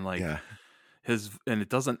 and like yeah. and it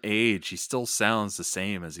doesn't age. He still sounds the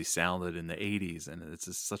same as he sounded in the 80s, and it's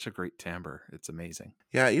just such a great timbre. It's amazing.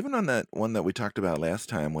 Yeah, even on that one that we talked about last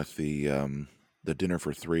time with the dinner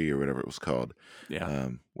for three or whatever it was called, Yeah.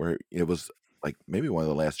 where it was like maybe one of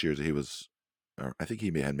the last years that he was, or I think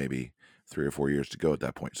he had maybe 3 or 4 years to go at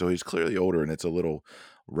that point. So he's clearly older, and it's a little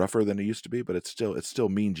rougher than it used to be, but it's still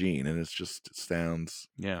Mean Gene, and it sounds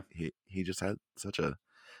Yeah. he just had such a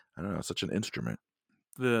I don't know such an instrument.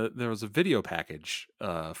 There was a video package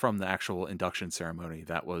from the actual induction ceremony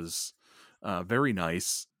that was very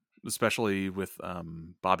nice, especially with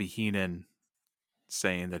Bobby Heenan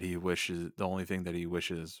saying that he wishes the only thing that he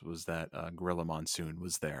wishes was that Gorilla Monsoon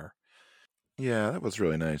was there. Yeah, that was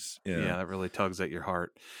really nice. Yeah. Yeah, that really tugs at your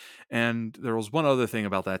heart. And there was one other thing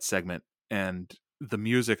about that segment and the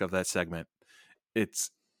music of that segment.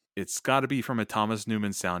 It's it's got to be from a Thomas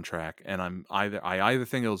Newman soundtrack, and I either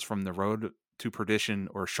think it was from The Road to Perdition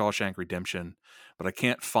or Shawshank Redemption, but I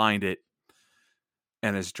can't find it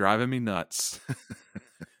and it's driving me nuts.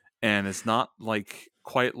 And it's not like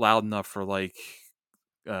quite loud enough for like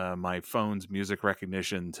my phone's music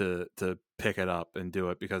recognition to pick it up and do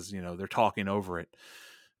it, because they're talking over it.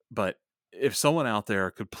 But if someone out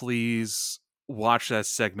there could please watch that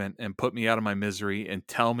segment and put me out of my misery and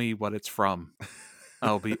tell me what it's from,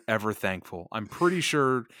 I'll be ever thankful. I'm pretty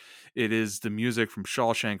sure it is the music from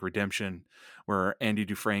Shawshank Redemption, where Andy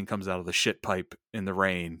Dufresne comes out of the shit pipe in the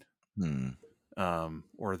rain, Hmm.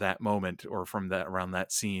 or that moment, or from that around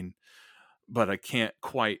that scene. But I can't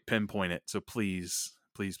quite pinpoint it. So please,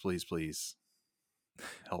 please, please, please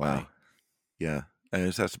help Wow. me. Yeah. And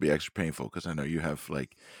this has to be extra painful because I know you have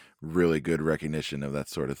like really good recognition of that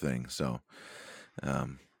sort of thing. So,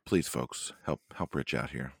 please, folks, help Rich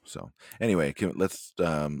out here. So, anyway, let's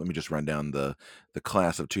let me just run down the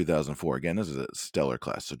class of 2004. Again, this is a stellar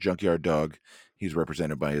class. So, Junkyard Dog, he's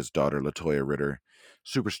represented by his daughter Latoya Ritter.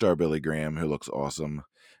 Superstar Billy Graham, who looks awesome.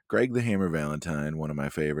 Greg the Hammer Valentine, one of my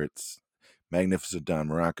favorites. Magnificent Don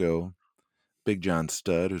Morocco. Big John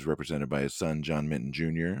Studd, who's represented by his son John Minton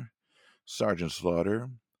Jr. Sergeant Slaughter,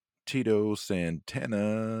 Tito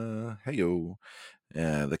Santana, heyo,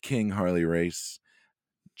 the King Harley Race,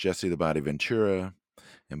 Jesse the Body Ventura,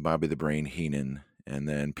 and Bobby the Brain Heenan. And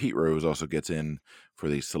then Pete Rose also gets in for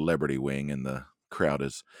the celebrity wing, and the crowd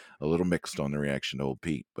is a little mixed on the reaction to old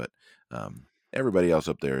Pete, but everybody else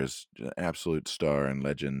up there is an absolute star and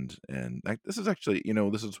legend. And this is actually,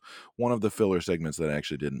 this is one of the filler segments that I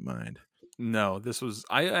actually didn't mind. No,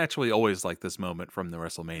 I actually always like this moment from the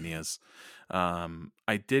WrestleManias.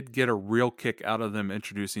 I did get a real kick out of them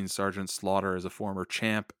introducing Sergeant Slaughter as a former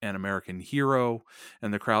champ and American hero,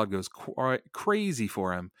 and the crowd goes crazy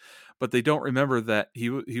for him. But they don't remember that he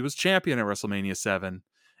was champion at WrestleMania 7,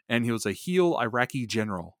 and he was a heel Iraqi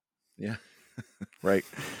general. Yeah, right.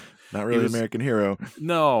 Not He really was American hero.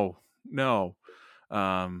 no, no.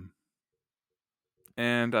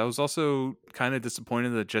 And I was also kind of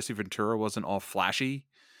disappointed that Jesse Ventura wasn't all flashy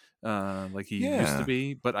like he used to Yeah.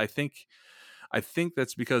 be. But I think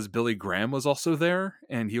that's because Billy Graham was also there,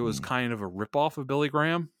 and he was Hmm. kind of a ripoff of Billy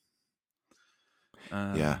Graham.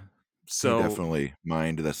 Yeah. He So definitely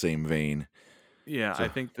mined the same vein. yeah, I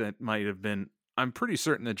So, think that might have been. I'm pretty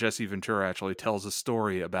certain that Jesse Ventura actually tells a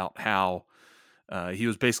story about how he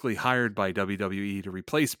was basically hired by WWE to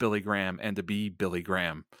replace Billy Graham and to be Billy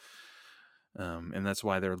Graham. And that's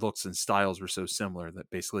why their looks and styles were so similar, that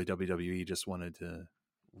basically WWE just wanted to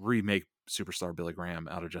remake superstar Billy Graham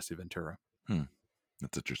out of Jesse Ventura.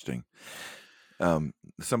 that's interesting.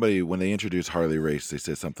 Somebody, when they introduced Harley Race, they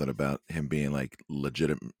said something about him being like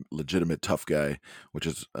legitimate tough guy, which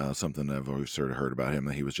is something I've always sort of heard about him,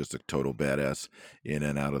 that he was just a total badass in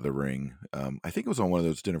and out of the ring. I think it was on one of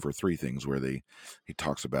those Dinner for Three things where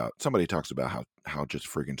somebody talks about how just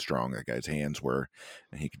freaking strong that guy's hands were,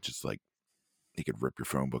 and he could just he could rip your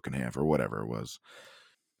phone book in half or whatever it was.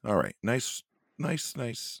 All right. Nice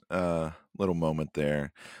little moment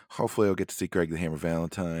there. Hopefully I'll get to see Greg the Hammer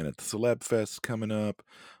Valentine at the Celeb Fest coming up.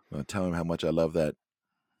 I'm gonna tell him how much I love that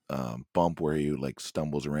bump where he like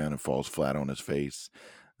stumbles around and falls flat on his face.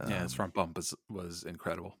 Yeah, his Um, front bump was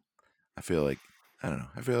incredible. I feel like I don't know.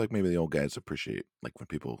 I feel like maybe the old guys appreciate like when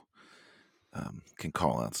people can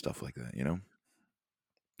call out stuff like that.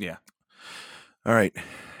 Yeah. All right,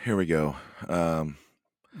 here we go. Do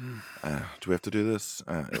we have to do this?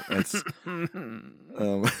 It's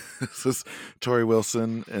this is Tori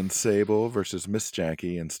Wilson and Sable versus Miss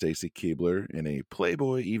Jackie and Stacy Keebler in a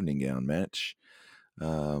Playboy evening gown match.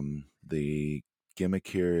 The gimmick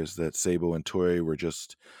here is that Sable and Tori were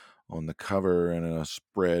just on the cover and a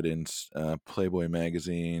spread in Playboy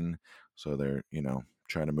magazine, so they're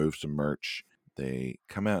trying to move some merch. They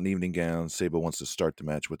come out in evening gowns. Sable wants to start the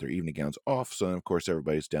match with their evening gowns off, so of course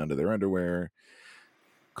everybody's down to their underwear.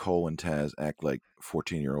 Cole and Taz act like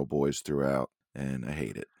 14-year-old boys throughout, and I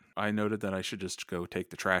hate it. I noted that I should just go take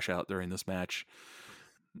the trash out during this match.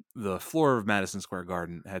 The floor of Madison Square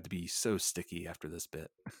Garden had to be so sticky after this bit.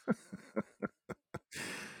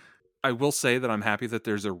 I will say that I'm happy that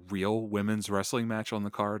there's a real women's wrestling match on the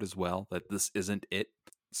card as well, that this isn't it.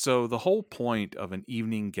 So the whole point of an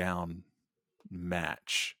evening gown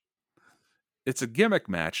match, it's a gimmick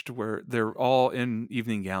match to where they're all in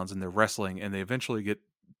evening gowns and they're wrestling, and they eventually get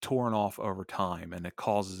torn off over time, and it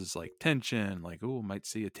causes like tension, like, oh, might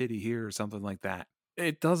see a titty here or something like that.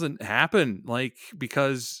 It doesn't happen like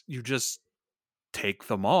because you just take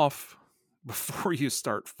them off before you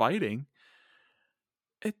start fighting.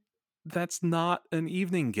 It That's not an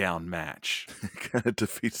evening gown match. It kind of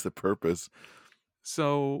defeats the purpose.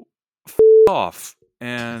 So off.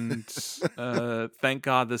 And thank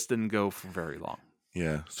God this didn't go for very long.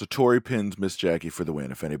 Yeah. So Tori pins Miss Jackie for the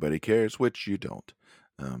win, if anybody cares, which you don't.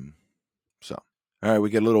 Um, so. All right, we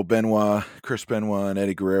get a little Benoit, Chris Benoit, and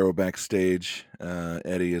Eddie Guerrero backstage.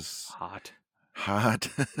 Eddie is Hot. hot.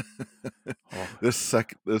 Oh, This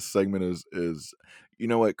segment is you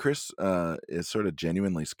know what, Chris is sort of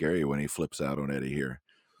genuinely scary when he flips out on Eddie here.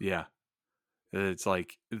 yeah. It's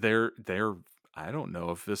like they're I don't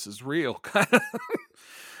know if this is real kind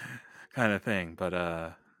of thing,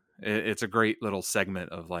 but it's a great little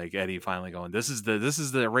segment of like Eddie finally going, this is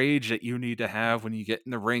the rage that you need to have when you get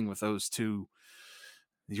in the ring with those two.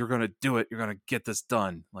 You're gonna do it. You're gonna get this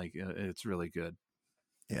done. Like it's really good.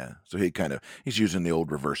 Yeah. So he's using the old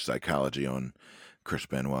reverse psychology on Chris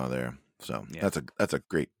Benoit there. So Yeah. that's a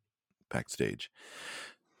great backstage.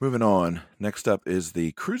 Moving on. Next up is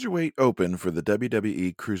the Cruiserweight Open for the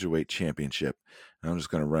WWE Cruiserweight Championship. I'm just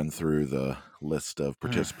going to run through the list of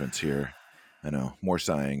participants here. I know, more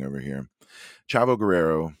sighing over here. Chavo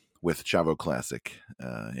Guerrero with Chavo Classic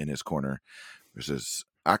in his corner versus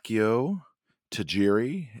Akio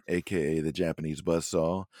Tajiri, aka the Japanese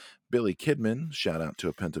Buzzsaw, Billy Kidman, shout out to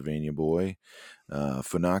a Pennsylvania boy,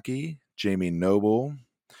 Funaki, Jamie Noble,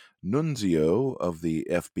 Nunzio of the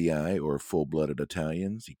FBI or Full Blooded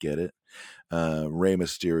Italians, you get it. Rey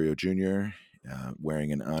Mysterio Jr.,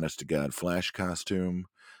 wearing an honest to God Flash costume.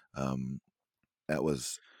 That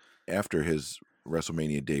was after his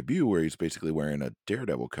WrestleMania debut, where he's basically wearing a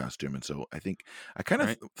Daredevil costume. And so I kind of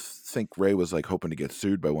Right. think Ray was like hoping to get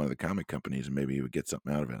sued by one of the comic companies and maybe he would get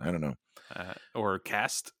something out of it. I don't know. Or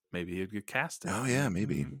cast. Maybe you'd get casted. Oh, yeah,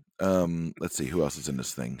 maybe. Let's see who else is in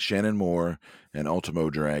this thing. Shannon Moore and Ultimo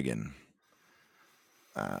Dragon.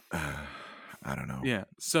 I don't know. Yeah.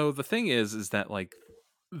 So the thing is that like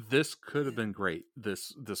this could have been great.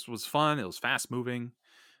 This was fun. It was fast moving.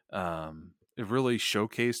 It really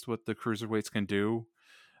showcased what the cruiserweights can do,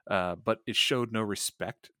 but it showed no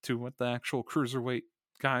respect to what the actual cruiserweight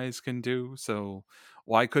guys can do. So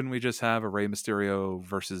why couldn't we just have a Rey Mysterio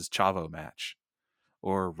versus Chavo match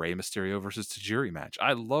or Rey Mysterio versus Tajiri match?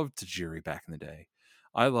 I loved Tajiri back in the day.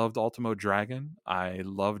 I loved Ultimo Dragon. I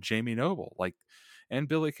loved Jamie Noble, like, and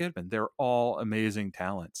Billy Kidman. They're all amazing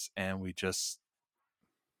talents, and we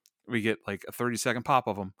get like a 30-second pop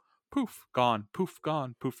of them. Poof, gone, poof,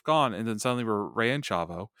 gone, poof, gone. And then suddenly we're Ray and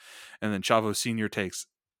Chavo. And then Chavo Sr. takes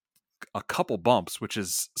a couple bumps, which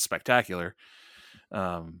is spectacular.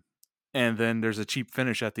 Um, and then there's a cheap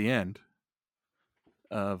finish at the end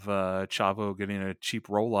of Chavo getting a cheap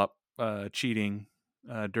roll up, cheating,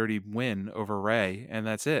 dirty win over Ray. And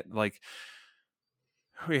that's it. Like,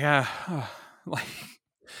 we have, like,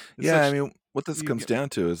 it's Yeah, I such, mean, what this you comes get, down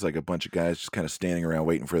to is like a bunch of guys just kind of standing around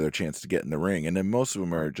waiting for their chance to get in the ring, and then most of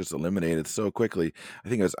them are just eliminated so quickly. I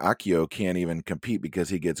think it was Akio can't even compete because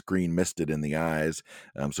he gets green misted in the eyes,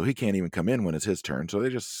 so he can't even come in when it's his turn. So they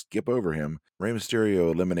just skip over him. Rey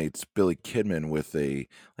Mysterio eliminates Billy Kidman with an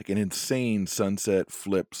insane sunset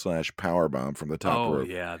flip slash power bomb from the top oh, rope.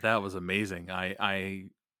 yeah, that was amazing.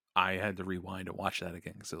 I had to rewind and watch that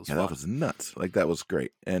again because it was Yeah, that fun. was nuts. Like that was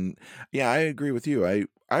great. And yeah, I agree with you.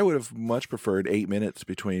 I would have much preferred 8 minutes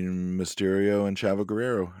between Mysterio and Chavo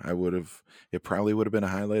Guerrero. It probably would have been a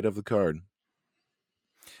highlight of the card.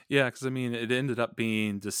 Yeah, because I mean, it ended up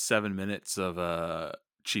being just 7 minutes of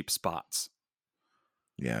cheap spots.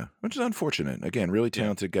 Yeah, which is unfortunate. Again, really Yeah,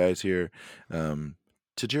 talented guys here. Um,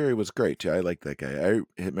 Tajiri was great too. I like that guy. I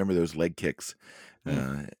remember those leg kicks mm.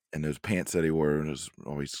 uh, and those pants that he wore. Just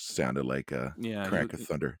always sounded like a Yeah. crack of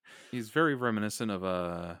thunder. He's very reminiscent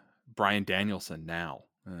of Brian Danielson now,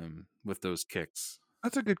 with those kicks.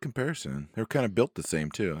 That's a good comparison. They're kind of built the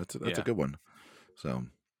same too. That's a Yeah. good one. So.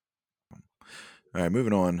 All right,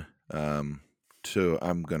 moving on to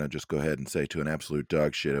I'm gonna just go ahead and say to an absolute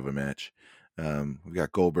dog shit of a match. We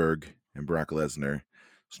got Goldberg and Brock Lesnar.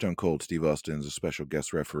 Stone Cold Steve Austin's a special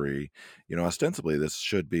guest referee. You know, ostensibly this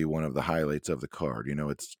should be one of the highlights of the card. You know,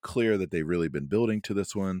 it's clear that they've really been building to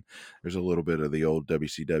this one. There's a little bit of the old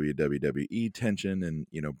WCW WWE tension, and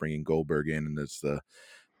bringing Goldberg in and it's the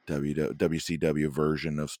WCW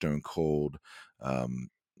version of Stone Cold. Um,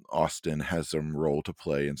 Austin has some role to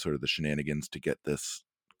play in sort of the shenanigans to get this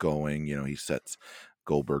going. He sets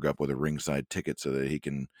Goldberg up with a ringside ticket so that he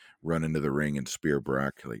can run into the ring and spear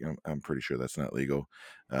Brock. Like I'm pretty sure that's not legal,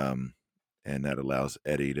 um, and that allows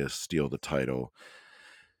Eddie to steal the title.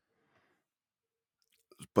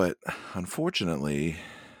 But unfortunately,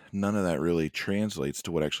 none of that really translates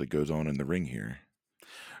to what actually goes on in the ring here.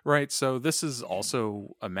 Right. So this is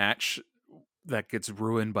also a match that gets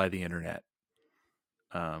ruined by the internet.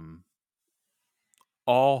 Um,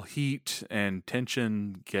 all heat and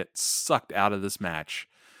tension gets sucked out of this match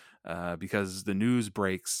because the news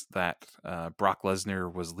breaks that Brock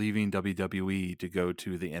Lesnar was leaving WWE to go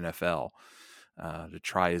to the NFL to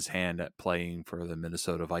try his hand at playing for the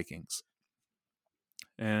Minnesota Vikings.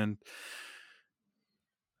 And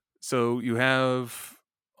so you have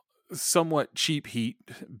somewhat cheap heat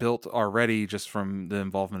built already just from the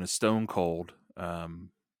involvement of Stone Cold.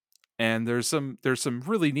 And there's some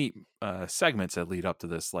really neat segments that lead up to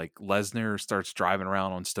this. Like Lesnar starts driving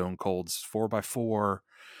around on Stone Cold's 4x4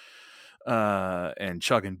 and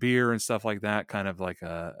chugging beer and stuff like that, kind of like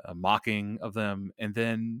a mocking of them.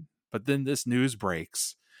 But then this news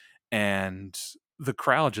breaks, and the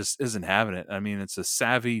crowd just isn't having it. I mean, it's a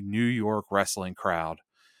savvy New York wrestling crowd,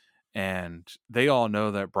 and they all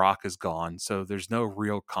know that Brock is gone, so there's no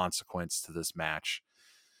real consequence to this match.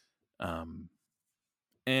 Um,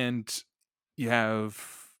 and you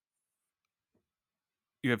have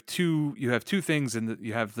you have two things, and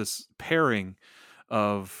you have this pairing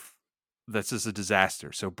of this is a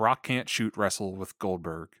disaster. So Brock can't shoot wrestle with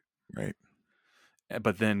Goldberg, Right.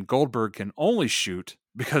 but then Goldberg can only shoot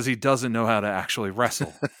because he doesn't know how to actually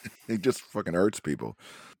wrestle. He just fucking hurts people.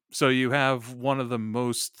 So you have one of the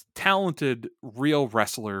most talented real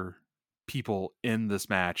wrestler people in this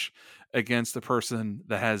match against the person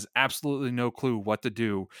that has absolutely no clue what to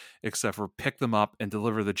do except for pick them up and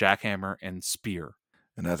deliver the jackhammer and spear.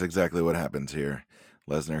 And that's exactly what happens here.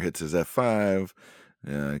 Lesnar hits his F5,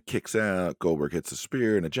 kicks out. Goldberg hits a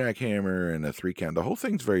spear and a jackhammer and a 3 count. The whole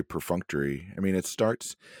thing's very perfunctory. I mean, it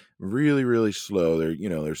starts really, really slow.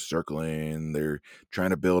 They're circling. They're trying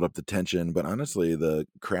to build up the tension. But honestly, the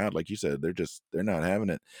crowd, like you said, they're not having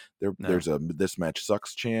it. No. There's a "this match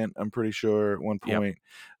sucks" chant, I'm pretty sure, at one Yep. point.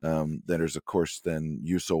 Then there's, of course, then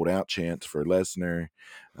 "you sold out" chants for Lesnar.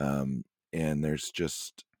 And there's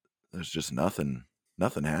just nothing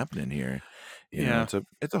happening here. Yeah.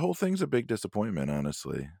 It's a whole thing's a big disappointment,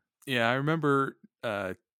 honestly. Yeah. I remember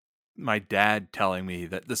my dad telling me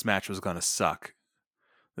that this match was going to suck,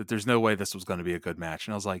 that there's no way this was going to be a good match.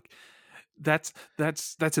 And I was like, that's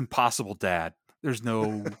impossible, Dad. There's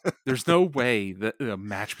no way that a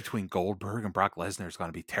match between Goldberg and Brock Lesnar is going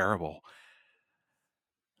to be terrible.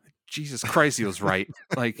 Jesus Christ, he was right.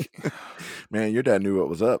 Like, Man, your dad knew what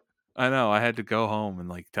was up. I know I had to go home and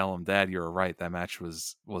like tell him, Dad, you're right. That match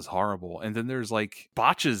was horrible. And then there's like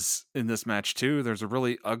botches in this match too. There's a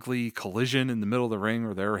really ugly collision in the middle of the ring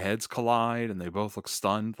where their heads collide and they both look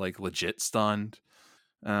stunned, like legit stunned.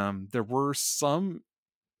 There were some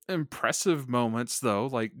impressive moments though,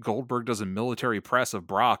 like Goldberg does a military press of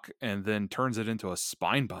Brock and then turns it into a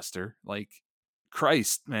spine buster. Like,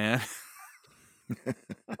 Christ, man.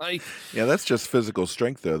 Like, Yeah, that's just physical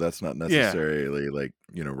strength, though. That's not yeah. necessarily like,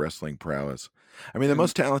 wrestling prowess. I mean, the And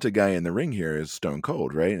most talented guy in the ring here is Stone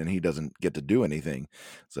Cold, right? And he doesn't get to do anything.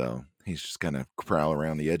 So he's just kind of prowl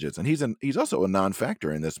around the edges. And he's also a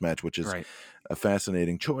non-factor in this match, which is right. a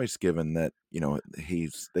fascinating choice given that,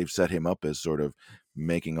 they've set him up as sort of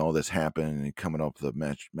making all this happen and coming up with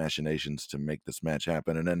the machinations to make this match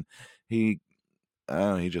happen. And then he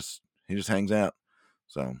he just hangs out.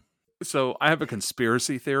 So I have a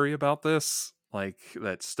conspiracy theory about this, like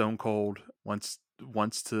that Stone Cold wants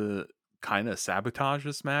to kind of sabotage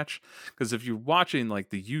this match, because if you're watching, like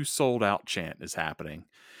the "you sold out" chant is happening,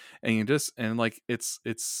 and like it's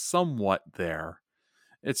somewhat there.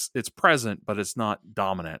 It's present, but it's not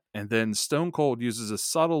dominant. And then Stone Cold uses a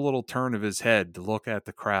subtle little turn of his head to look at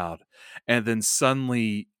the crowd, and then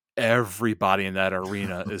suddenly everybody in that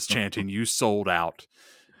arena is chanting "you sold out"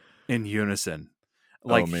 in unison. Oh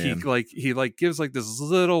Like man. he gives like this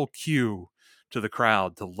little cue to the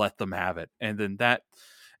crowd to let them have it. And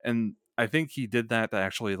I think he did that to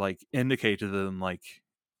actually like indicate to them, like,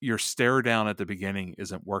 your stare down at the beginning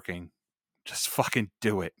isn't working. Just fucking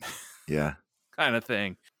do it. Yeah. Kind of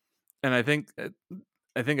thing. And I think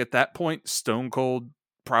at that point Stone Cold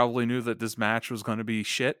probably knew that this match was going to be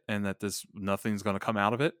shit and that this nothing's going to come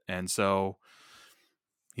out of it. And so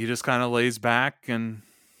he just kind of lays back and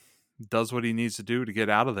does what he needs to do to get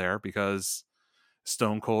out of there, because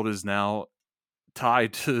Stone Cold is now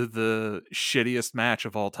tied to the shittiest match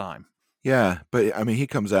of all time. Yeah, but I mean, he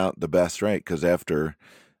comes out the best, right? Because after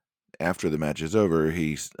the match is over,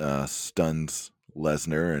 he stuns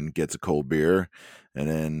Lesnar and gets a cold beer, and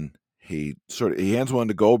then he hands one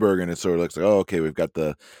to Goldberg, and it sort of looks like, oh, okay, we've got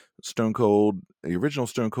the original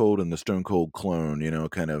Stone Cold, and the Stone Cold clone,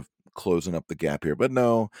 kind of closing up the gap here. But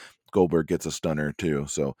no, Goldberg gets a stunner too.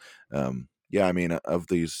 So, yeah, I mean, of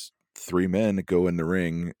these three men that go in the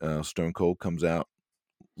ring, Stone Cold comes out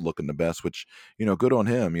looking the best, which, good on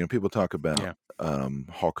him. People talk about Yeah.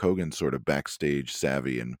 Hulk Hogan sort of backstage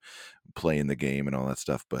savvy and playing the game and all that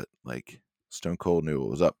stuff, but like Stone Cold knew what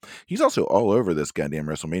was up. He's also all over this goddamn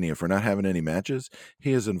WrestleMania for not having any matches.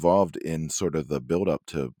 He is involved in sort of the build up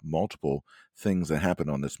to multiple things that happened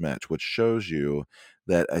on this match, which shows you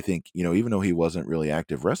that I think, even though he wasn't really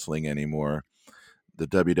active wrestling anymore, the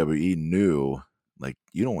WWE knew, like,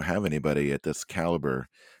 you don't have anybody at this caliber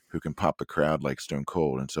who can pop the crowd like Stone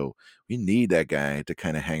Cold. And so we need that guy to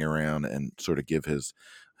kind of hang around and sort of give his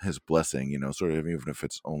blessing, sort of, even if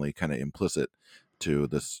it's only kind of implicit to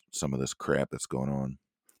some of this crap that's going on.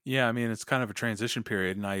 Yeah, I mean, it's kind of a transition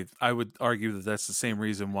period, and I would argue that that's the same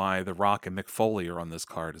reason why The Rock and Mick Foley are on this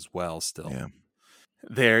card as well. Still, Yeah.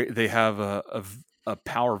 they have a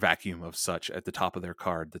power vacuum of such at the top of their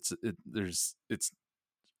card. It's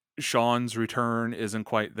Sean's return isn't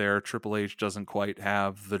quite there. Triple H doesn't quite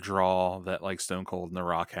have the draw that like Stone Cold and The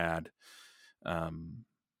Rock had.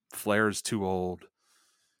 Flair's too old.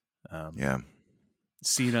 Yeah.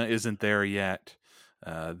 Cena isn't there yet.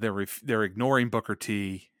 They're ignoring Booker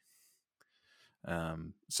T.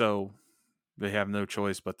 So they have no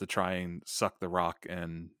choice but to try and suck The Rock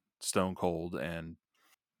and Stone Cold and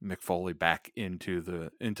Mick Foley back into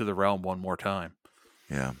the realm one more time.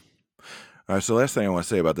 Yeah. All right. So last thing I want to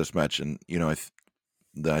say about this match, and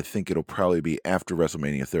I think it'll probably be after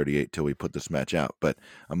WrestleMania 38 till we put this match out. But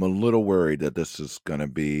I'm a little worried that this is going to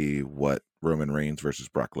be what Roman Reigns versus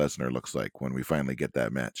Brock Lesnar looks like when we finally get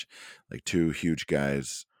that match. Like two huge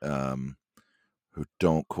guys who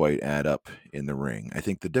don't quite add up in the ring. I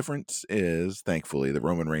think the difference is, thankfully, that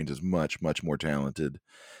Roman Reigns is much, much more talented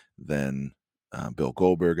than Bill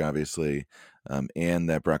Goldberg, obviously, and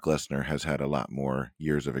that Brock Lesnar has had a lot more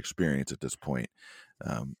years of experience at this point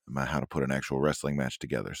about how to put an actual wrestling match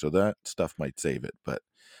together. So that stuff might save it, but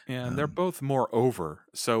And they're both more over.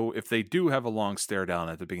 So if they do have a long stare down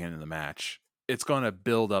at the beginning of the match, it's going to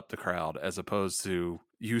build up the crowd as opposed to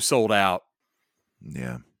you sold out.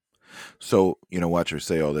 yeah. So, watch her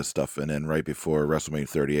say all this stuff, and then right before WrestleMania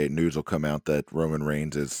 38, news will come out that Roman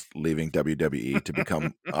Reigns is leaving WWE to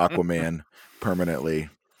become Aquaman permanently,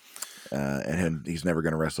 and he's never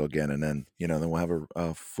going to wrestle again. And then we'll have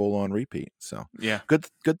a full-on repeat. So, Yeah.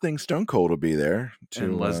 good thing Stone Cold will be there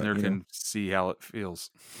And to, Lesnar can see how it feels.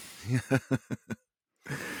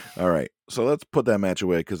 All right, so let's put that match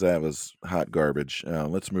away because that was hot garbage.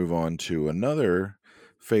 Let's move on to another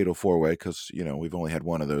fatal four-way because we've only had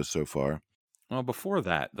one of those so far. Well, before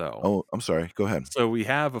that, though. Oh, I'm sorry. Go ahead. So we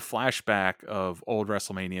have a flashback of old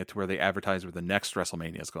WrestleMania to where they advertise where the next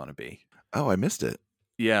WrestleMania is going to be. Oh, I missed it.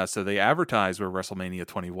 Yeah, so they advertise where WrestleMania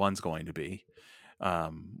 21 is going to be,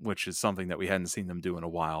 which is something that we hadn't seen them do in a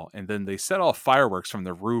while. And then they set off fireworks from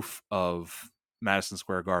the roof of Madison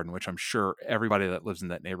Square Garden, which I'm sure everybody that lives in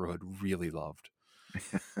that neighborhood really loved.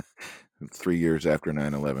 3 years after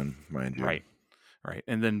 9/11, mind you. Right, right.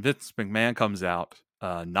 And then Vince McMahon comes out,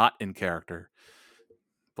 not in character.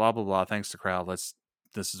 Blah blah blah. Thanks to crowd.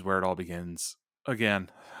 This is where it all begins again.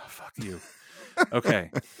 Fuck you. Okay.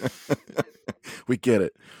 We get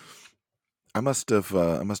it. I must have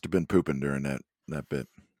been pooping during that bit.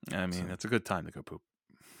 I mean, So, it's a good time to go poop.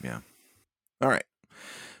 yeah. All right.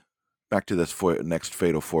 Back to this next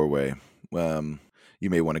fatal four-way. You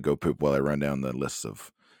may want to go poop while I run down the lists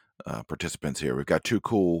of participants here. We've got Too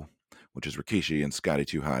Cool, which is Rikishi and Scotty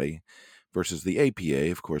Too Hottie, versus the APA,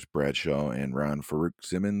 of course, Bradshaw and Ron Farouk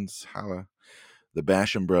Simmons. Holla. The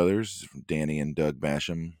Basham brothers, Danny and Doug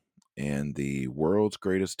Basham, and the world's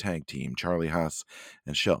greatest tag team, Charlie Haas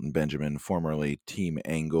and Shelton Benjamin, formerly Team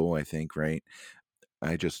Angle, I think, right?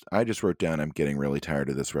 I just wrote down I'm getting really tired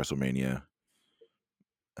of this WrestleMania.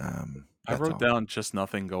 I That's wrote all. down just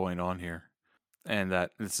nothing going on here, and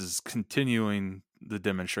that this is continuing the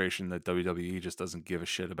demonstration that WWE just doesn't give a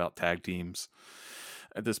shit about tag teams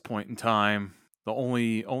at this point in time. The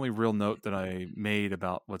only real note that I made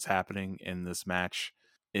about what's happening in this match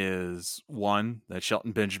is one that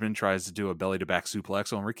Shelton Benjamin tries to do a belly to back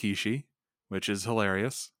suplex on Rikishi, which is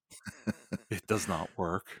hilarious. It does not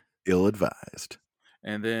work. Ill-advised.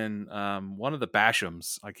 And then one of the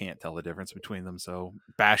Bashams, I can't tell the difference between them, so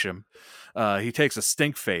Basham, he takes a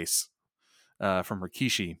stink face from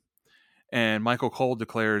Rikishi, and Michael Cole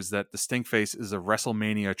declares that the stink face is a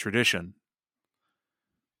WrestleMania tradition.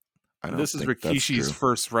 I don't This is think that's Rikishi's true.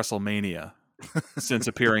 first WrestleMania since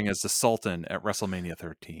appearing as the Sultan at WrestleMania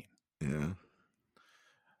 13. Yeah.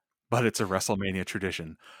 But it's a WrestleMania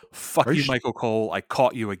tradition. Are Fuck you you, Michael Cole. I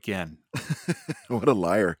caught you again. What a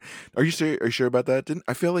liar. Are you sure about that? Didn't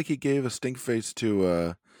I feel like he gave a stink face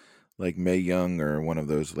to like Mae Young or one of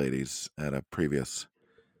those ladies at a previous.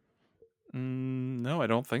 No, I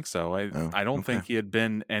don't think so. Oh, I don't okay. think he had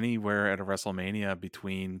been anywhere at a WrestleMania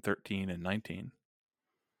between 13 and 19.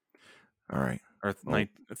 All right. Or Well,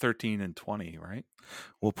 13 and 20, right?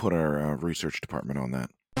 we'll put our research department on that.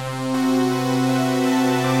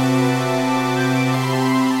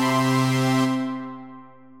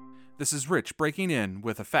 This is Rich breaking in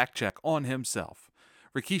with a fact check on himself.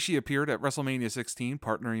 Rikishi appeared at WrestleMania 16,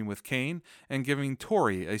 partnering with Kane and giving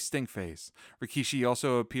Tori a stink face. Rikishi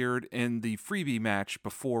also appeared in the freebie match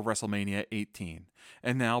before WrestleMania 18.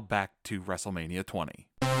 And now back to WrestleMania 20.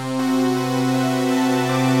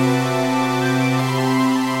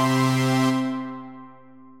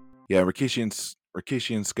 Yeah,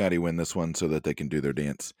 Rikishi and Scotty win this one so that they can do their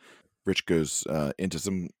dance. Rich goes into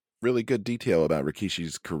some really good detail about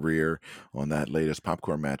Rikishi's career on that latest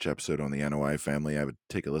Popcorn Match episode on the NOI family. I would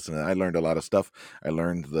take a listen to that. I learned a lot of stuff. I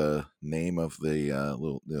learned the name of the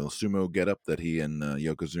little sumo getup that he and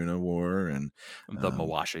Yokozuna wore, and The um,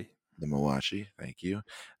 Mawashi. the Mawashi. Thank you.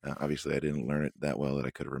 Obviously, I didn't learn it that well that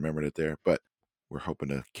I could have remembered it there, but we're hoping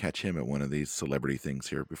to catch him at one of these celebrity things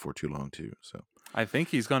here before too long, too. So, I think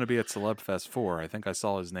he's going to be at Celebfest 4. I think I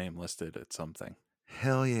saw his name listed at something.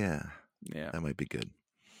 hell yeah. Yeah. That might be good.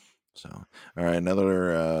 So, all right,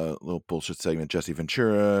 another little bullshit segment. Jesse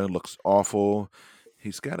Ventura looks awful.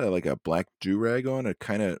 He's got a black do-rag on. It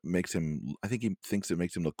kind of makes him, I think he thinks it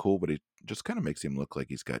makes him look cool, but it just kind of makes him look like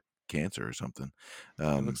he's got cancer or something. He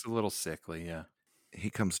looks a little sickly, yeah. He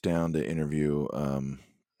comes down to interview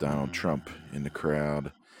Donald Trump in the Mm.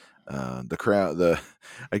 crowd.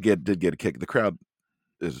 I did get a kick. The crowd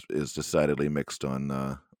is decidedly mixed on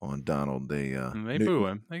Donald. They boo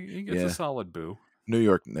him. He gets a yeah, solid boo. New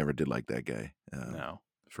York never did like that guy. No.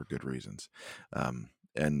 For good reasons.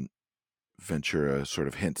 And Ventura sort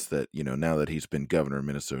of hints that, now that he's been governor of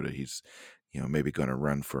Minnesota, he's, maybe going to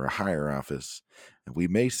run for a higher office. And we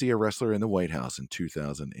may see a wrestler in the White House in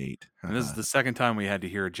 2008. And this is the second time we had to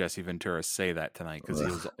hear Jesse Ventura say that tonight,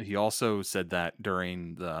 because he also said that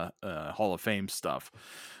during the Hall of Fame stuff.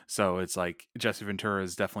 So it's like Jesse Ventura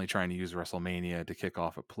is definitely trying to use WrestleMania to kick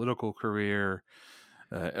off a political career,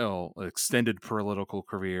 extended political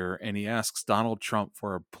career, and he asks Donald Trump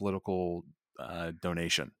for a political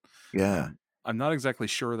donation. Yeah. I'm not exactly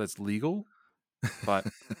sure that's legal, but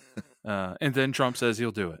and then Trump says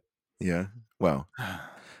he'll do it. Yeah. Well,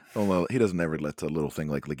 he doesn't ever let a little thing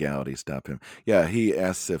like legality stop him. Yeah, he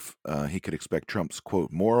asks if he could expect Trump's,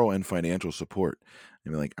 quote, moral and financial support.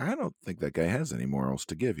 And like, I don't think that guy has any morals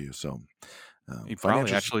to give you. So He probably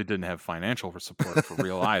financial actually didn't have financial support for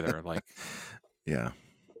real either. Like, yeah.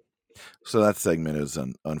 So that segment is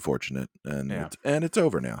unfortunate, and yeah. it's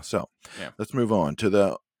over now. So Yeah. let's move on to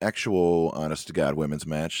the actual honest to God women's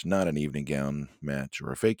match, not an evening gown match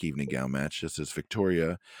or a fake evening gown match. This is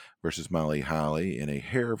Victoria versus Molly Holly in a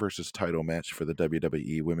hair versus title match for the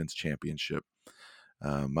WWE Women's Championship.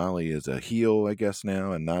 Molly is a heel, I guess,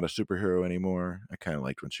 now, and not a superhero anymore. I kind of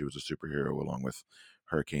liked when she was a superhero along with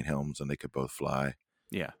Hurricane Helms, and they could both fly.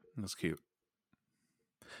 Yeah, that's cute.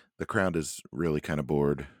 The crowd is really kind of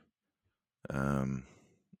bored.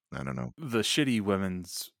 I don't know. The shitty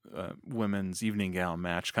women's evening gown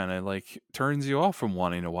match kind of like turns you off from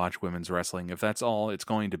wanting to watch women's wrestling if that's all it's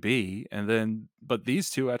going to be. And then, but these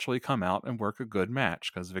two actually come out and work a good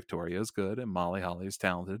match because Victoria is good and Molly Holly is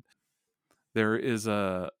talented. There's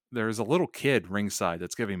a little kid ringside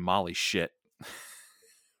that's giving Molly shit,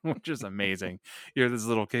 which is amazing. You hear this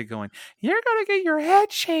little kid going, "You're gonna get your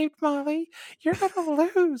head shaved, Molly. You're gonna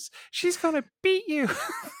lose. She's gonna beat you."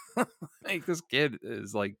 Like, this kid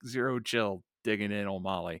is like zero chill digging in on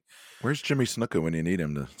Molly. Where's Jimmy Snuka when you need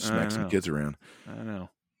him to smack some kids around? I know.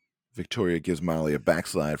 Victoria gives Molly a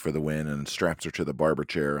backslide for the win and straps her to the barber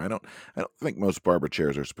chair. I don't think most barber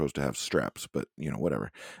chairs are supposed to have straps, but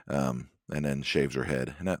whatever. And then shaves her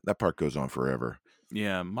head, and that part goes on forever.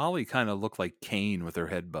 Yeah, Molly kind of looked like Kane with her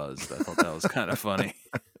head buzzed. I thought that was kind of funny.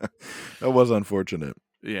 That was unfortunate.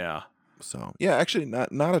 Yeah. So yeah, actually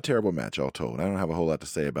not a terrible match all told. I don't have a whole lot to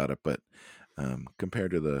say about it, but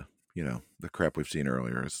compared to the the crap we've seen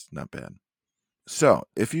earlier, it's not bad. So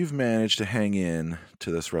if you've managed to hang in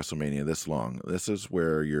to this WrestleMania this long, this is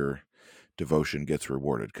where your devotion gets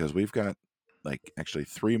rewarded, because we've got actually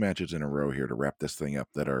 3 matches in a row here to wrap this thing up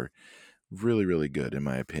that are really, really good in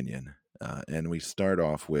my opinion. And we start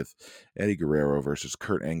off with Eddie Guerrero versus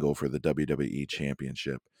Kurt Angle for the WWE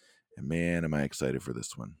Championship. And man, am I excited for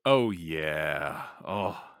this one. Oh yeah.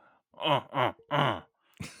 Oh.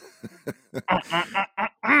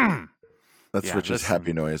 That's Yeah, Rich's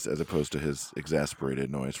happy noise as opposed to his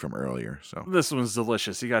exasperated noise from earlier. So this one's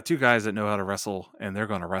delicious. You got 2 guys that know how to wrestle, and they're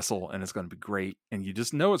going to wrestle, and it's going to be great. And you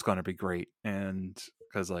just know it's going to be great. And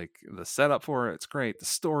because like the setup for it's great, the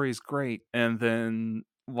story's great, and then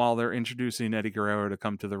while they're introducing Eddie Guerrero to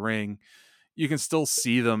come to the ring, you can still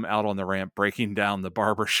see them out on the ramp breaking down the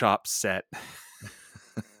barbershop set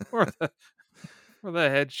or the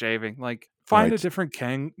head shaving. Like, find a Right. different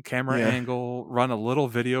camera Yeah. angle, run a little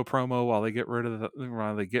video promo while they get rid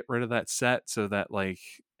of that set, so that like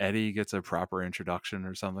Eddie gets a proper introduction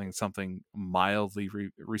or something mildly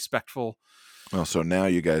respectful. Well, so now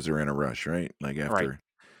you guys are in a rush, right? Like Right. after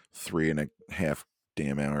 3.5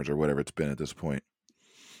 damn hours or whatever it's been at this point.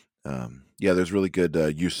 Yeah, there's really good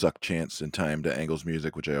 "You Suck" chants in time to Angle's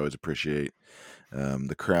music, which I always appreciate.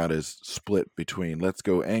 The crowd is split between "Let's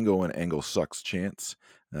Go Angle" and "Angle Sucks" chants,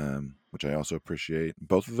 which I also appreciate.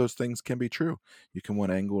 Both of those things can be true. You can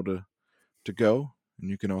want Angle to go, and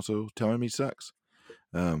you can also tell him he sucks.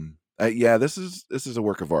 Yeah, this is a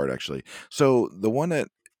work of art, actually. So the one that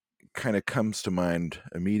kind of comes to mind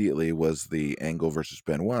immediately was the Angle versus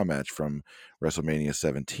Benoit match from WrestleMania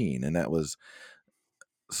 17, and that was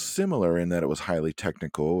similar in that it was highly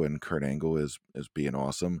technical and Kurt Angle is being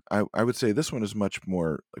awesome. I would say this one is much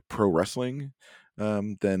more like pro wrestling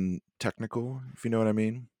than technical, if you know what I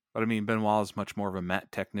mean. But I mean, Benoit is much more of a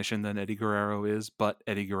mat technician than Eddie Guerrero is, but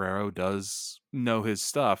Eddie Guerrero does know his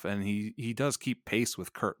stuff, and he does keep pace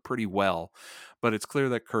with Kurt pretty well. But it's clear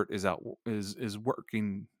that Kurt is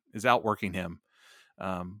outworking him.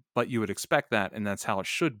 But you would expect that, and that's how it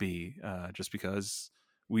should be, just because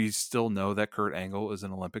we still know that Kurt Angle is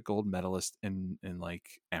an Olympic gold medalist in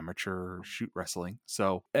like amateur shoot wrestling.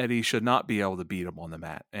 So Eddie should not be able to beat him on the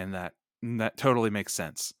mat, and that totally makes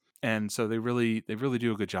sense. And so they really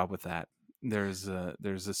do a good job with that. There's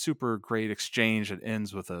a super great exchange that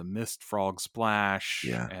ends with a missed frog splash,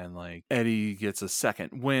 Yeah, and like Eddie gets a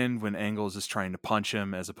second win when Angle's is trying to punch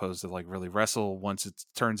him as opposed to like really wrestle. Once it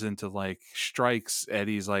turns into like strikes,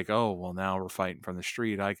 Eddie's like, oh well, now we're fighting from the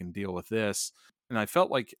street, I can deal with this. And I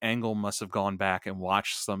felt like Angle must have gone back and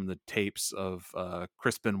watched some of the tapes of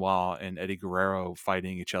Chris Benoit and Eddie Guerrero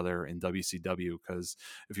fighting each other in WCW, because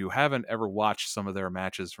if you haven't ever watched some of their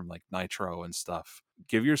matches from like Nitro and stuff,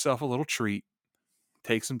 give yourself a little treat.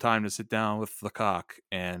 Take some time to sit down with the cock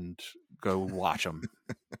and go watch them.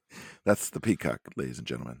 that's the Peacock, ladies and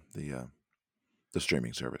gentlemen, the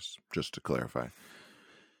streaming service. Just to clarify.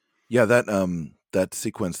 Yeah, that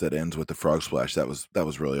sequence that ends with the frog splash, that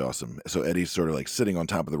was really awesome. So Eddie's sort of like sitting on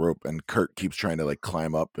top of the rope and Kurt keeps trying to like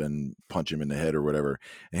climb up and punch him in the head or whatever.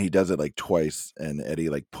 And he does it like twice and Eddie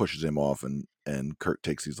like pushes him off and Kurt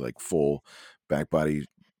takes these like full back body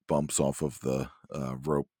bumps off of the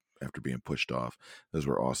rope after being pushed off. Those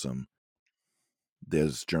were awesome.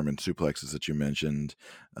 There's German suplexes that you mentioned.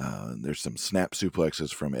 There's some snap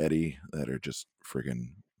suplexes from Eddie that are just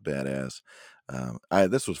friggin' badass.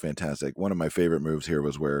 This was fantastic. One of my favorite moves here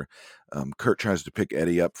was where Kurt tries to pick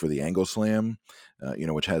Eddie up for the angle slam,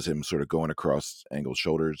 which has him sort of going across Angle's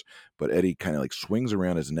shoulders. But Eddie kind of like swings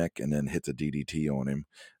around his neck and then hits a DDT on him.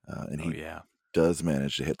 And Oh he yeah. does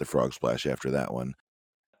manage to hit the frog splash after that one.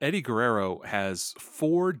 Eddie Guerrero has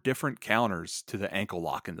 4 different counters to the ankle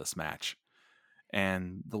lock in this match.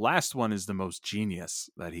 And the last one is the most genius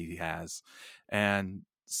that he has. And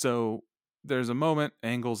so there's a moment,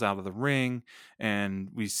 Angle's out of the ring, and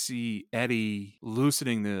we see Eddie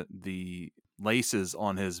loosening the laces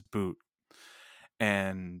on his boot.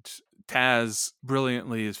 And Taz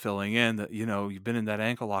brilliantly is filling in that, you've been in that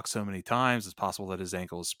ankle lock so many times, it's possible that his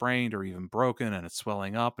ankle is sprained or even broken and it's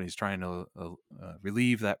swelling up, and he's trying to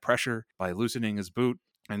relieve that pressure by loosening his boot.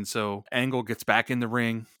 And so Angle gets back in the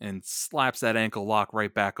ring and slaps that ankle lock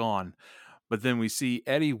right back on. But then we see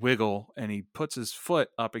Eddie wiggle and he puts his foot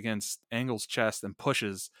up against Angle's chest and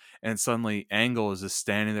pushes. And suddenly Angle is just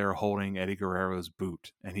standing there holding Eddie Guerrero's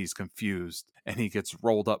boot, and he's confused and he gets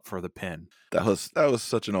rolled up for the pin. That was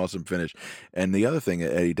such an awesome finish. And the other thing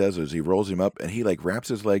that Eddie does is he rolls him up and he like wraps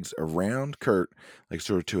his legs around Kurt, like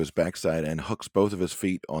sort of to his backside, and hooks both of his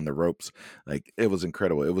feet on the ropes. Like it was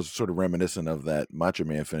incredible. It was sort of reminiscent of that Macho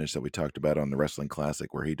Man finish that we talked about on the Wrestling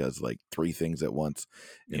Classic, where he does like 3 things at once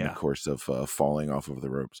in the Yeah. course of falling off of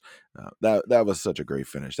the ropes. That was such a great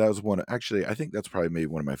finish. That was one. Actually, I think that's probably maybe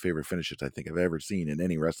one of my favorite finishes I think I've ever seen in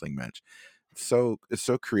any wrestling match. It's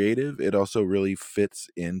so creative. It also really fits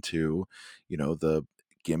into, the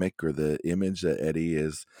gimmick or the image that Eddie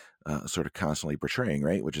is sort of constantly portraying,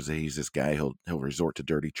 right? Which is that he's this guy, he'll resort to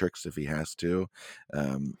dirty tricks if he has to,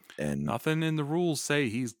 and Nothing in the rules say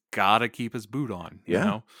he's got to keep his boot on,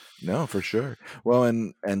 yeah, no, for sure. Well,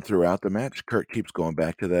 and throughout the match, Kurt keeps going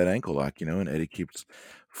back to that ankle lock, and Eddie keeps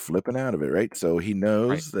flipping out of it, right? So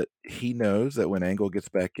Right. he knows that when Angle gets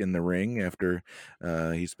back in the ring after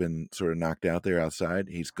he's been sort of knocked out there outside,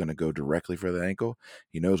 he's going to go directly for the ankle.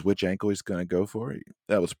 He knows which ankle he's going to go for.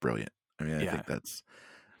 That was brilliant. I mean, I Yeah. think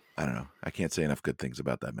I don't know. I can't say enough good things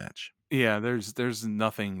about that match. Yeah, there's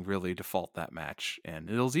nothing really to fault that match, and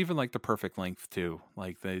it was even like the perfect length too.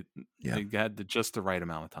 Like Yeah. they had just the right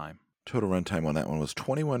amount of time. Total runtime on that one was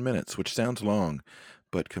 21 minutes, which sounds long,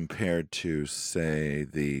 but compared to, say,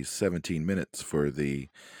 the 17 minutes for the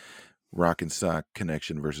Rock and Sock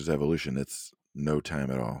Connection versus Evolution, it's no time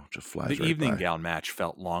at all. Just flies The right evening by. gown match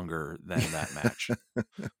felt longer than that match.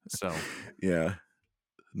 So Yeah.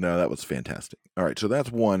 No, that was fantastic. All right, so that's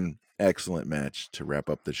one excellent match to wrap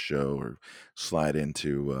up the show or slide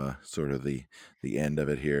into sort of the end of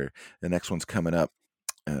it here. The next one's coming up,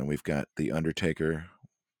 and we've got The Undertaker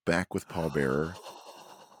back with Paul Bearer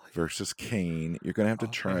versus Kane. You're going to have to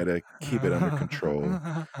oh, try to keep it under control.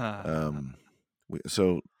 man. Um,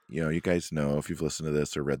 so, you guys know if you've listened to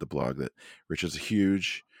this or read the blog that Rich is a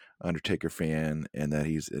huge Undertaker fan and that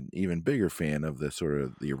he's an even bigger fan of the sort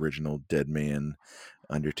of the original Dead Man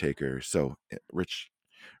Undertaker. So Rich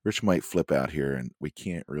might flip out here, and we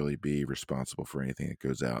can't really be responsible for anything that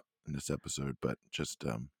goes out in this episode. But just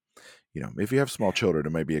if you have small children,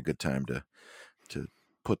 it might be a good time to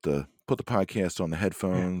put the podcast on the Yeah.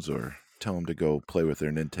 headphones or tell them to go play with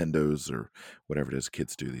their Nintendos or whatever it is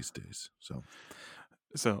kids do these days. So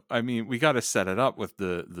So I mean, we got to set it up with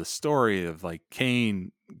the story of like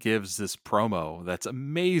Kane gives this promo that's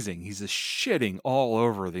amazing. He's just shitting all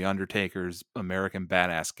over the Undertaker's American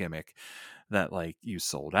Badass gimmick. That like you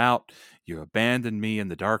sold out, you abandoned me in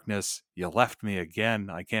the darkness, you left me again.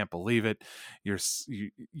 I can't believe it.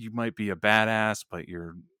 You might be a badass, but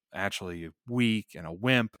you're actually weak and a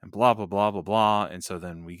wimp, and blah blah blah blah blah. And so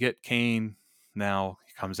then we get Kane. Now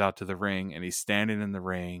he comes out to the ring and he's standing in the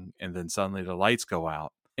ring, and then suddenly the lights go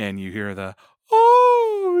out, and you hear the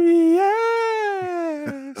 "Oh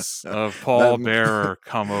yes" of Paul that Bearer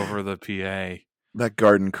come over the PA. that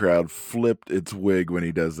garden crowd flipped its wig when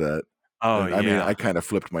he does that. Oh And I mean, I yeah. kind of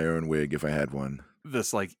flipped my own wig if I had one.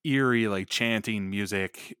 This like eerie like chanting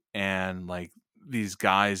music, and like these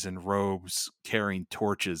guys in robes carrying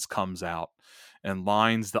torches comes out and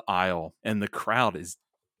lines the aisle, and the crowd is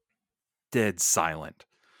dead silent.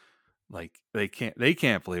 Like they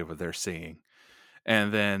can't believe what they're seeing.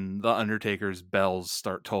 And then the Undertaker's bells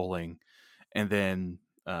start tolling, and then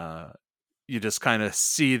you just kind of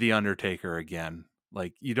see the Undertaker again.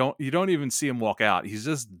 Like you don't even see him walk out. He's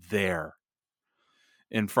just there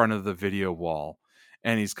in front of the video wall,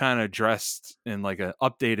 and he's kind of dressed in like an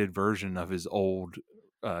updated version of his old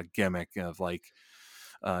gimmick of like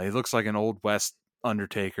he looks like an old west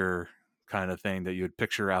Undertaker kind of thing that you would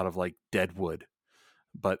picture out of like Deadwood,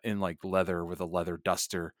 but in like leather with a leather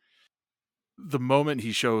duster. The moment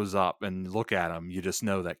he shows up and look at him, you just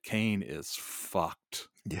know that Kane is fucked.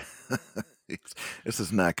 Yeah. This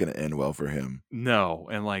is not going to end well for him. No,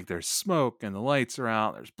 and like there's smoke and the lights are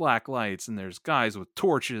out, there's black lights and there's guys with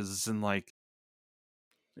torches, and like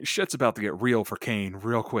shit's about to get real for Kane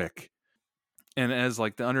real quick. And as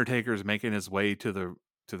like the Undertaker's making his way to the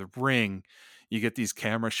ring, you get these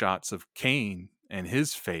camera shots of Kane and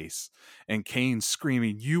his face, and Kane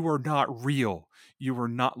screaming, "You are not real. You are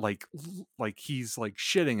not," like he's like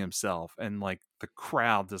shitting himself, and like the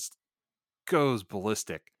crowd just goes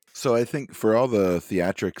ballistic. So I think for all the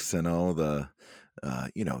theatrics and all the,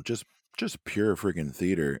 just pure friggin'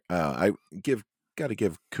 theater, I give got to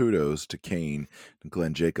give kudos to Kane and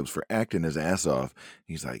Glenn Jacobs for acting his ass off.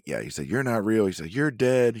 He's like, yeah, he said, "You're not real." He said, "You're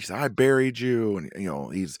dead." He said, "I buried you," and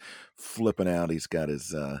he's flipping out. He's got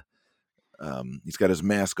his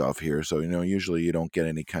mask off here, so usually you don't get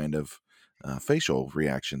any kind of facial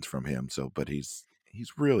reactions from him. So, but he's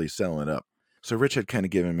really selling up. So Rich had kind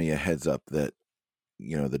of given me a heads up that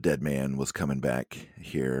the dead man was coming back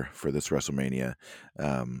here for this WrestleMania.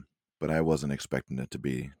 But I wasn't expecting it to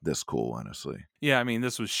be this cool, honestly. Yeah, I mean,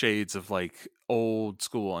 this was shades of like old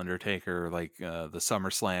school Undertaker, like the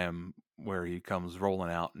SummerSlam where he comes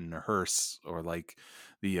rolling out in a hearse, or like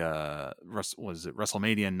the was it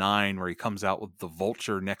WrestleMania 9 where he comes out with the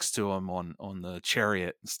vulture next to him on the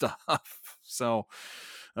chariot and stuff. So,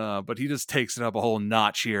 but he just takes it up a whole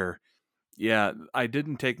notch here. Yeah, I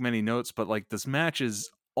didn't take many notes, but like this match is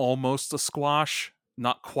almost a squash,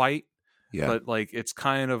 not quite, Yeah. but like it's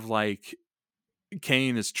kind of like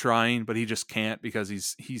Kane is trying, but he just can't because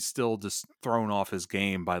he's still just thrown off his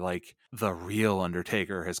game by like the real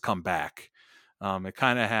Undertaker has come back. It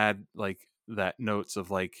kind of had like that notes of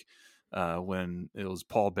like when it was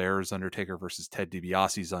Paul Bearer's Undertaker versus Ted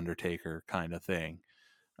DiBiase's Undertaker kind of thing.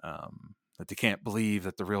 That they can't believe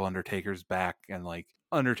that the real Undertaker's back, and like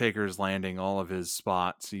Undertaker's landing all of his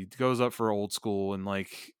spots. He goes up for old school, and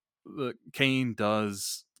like the Kane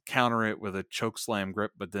does counter it with a choke slam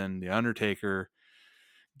grip, but then the Undertaker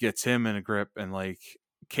gets him in a grip, and like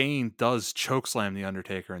Kane does chokeslam the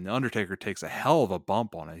Undertaker, and the Undertaker takes a hell of a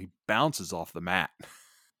bump on it. He bounces off the mat.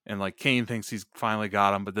 And like Kane thinks he's finally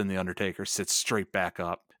got him, but then the Undertaker sits straight back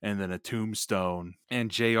up, and then a tombstone. And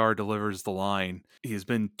JR delivers the line. He has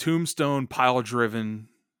been tombstone pile driven,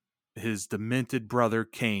 his demented brother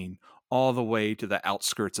Kane, all the way to the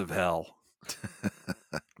outskirts of hell.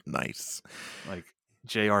 Nice. Like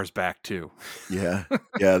JR's back too. Yeah.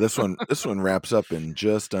 This one wraps up in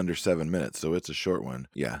just under 7 minutes, so it's a short one.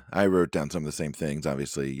 Yeah, I wrote down some of the same things.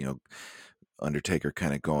 Obviously, Undertaker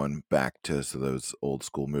kind of going back to those old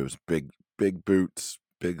school moves, big boots,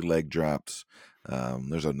 big leg drops.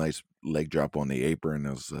 There's a nice leg drop on the apron.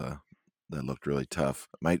 That looked really tough.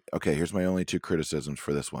 Here's my only 2 criticisms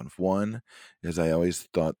for this one. One is I always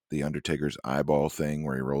thought the Undertaker's eyeball thing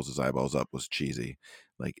where he rolls his eyeballs up was cheesy.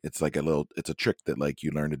 Like it's a trick that like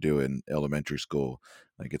you learn to do in elementary school.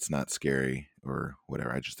 Like it's not scary or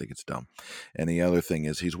whatever. I just think it's dumb. And the other thing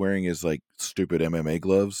is he's wearing his like stupid MMA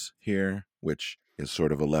gloves here, which is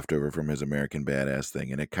sort of a leftover from his American Badass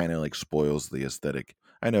thing, and it kind of like spoils the aesthetic.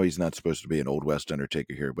 I know he's not supposed to be an Old West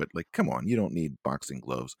Undertaker here, but like, come on, you don't need boxing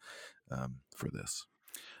gloves for this.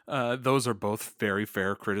 Those are both very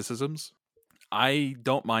fair criticisms. I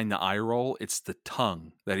don't mind the eye roll. It's the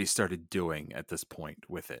tongue that he started doing at this point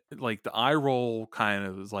with it. Like the eye roll kind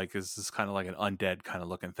of is this kind of like an undead kind of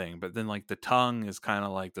looking thing, but then like the tongue is kind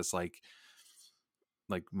of like this like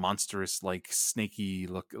monstrous like snaky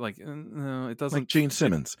look. Like no, it Like doesn't. Gene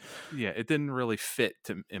Simmons. It didn't really fit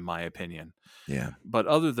in my opinion. Yeah. But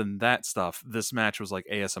other than that stuff, this match was like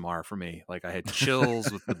ASMR for me. Like I had chills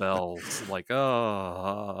with the bells. Like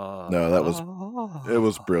No, it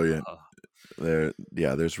was brilliant.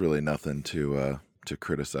 There's really nothing to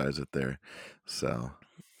criticize it there. So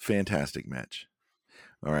fantastic match.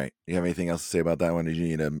 All right, you have anything else to say about that one? Do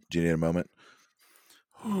you need a moment?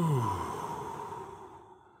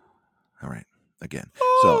 All right, again.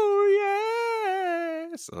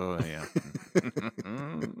 Yes. Oh yeah.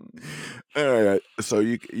 All right, so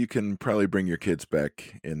you can probably bring your kids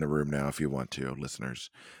back in the room now if you want to,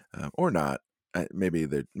 listeners, or not. Maybe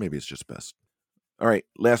it's just best. All right,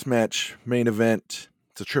 last match, main event.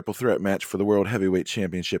 It's a triple threat match for the World Heavyweight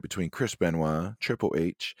Championship between Chris Benoit, Triple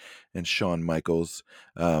H, and Shawn Michaels.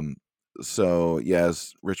 As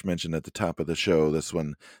Rich mentioned at the top of the show, the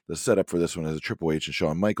setup for this one is a Triple H and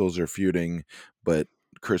Shawn Michaels are feuding, but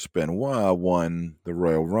Chris Benoit won the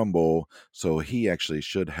Royal Rumble, so he actually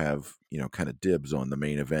should have, kind of dibs on the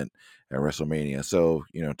main event at WrestleMania. So,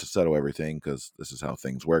 to settle everything, because this is how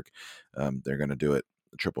things work, they're going to do it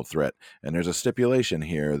triple threat. And there's a stipulation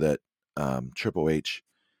here that Triple H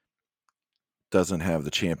doesn't have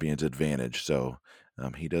the champion's advantage, so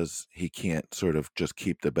he can't sort of just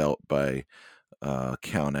keep the belt by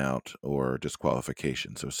count out or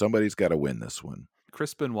disqualification. So somebody's got to win this one.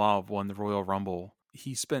 Chris Benoit won the Royal Rumble.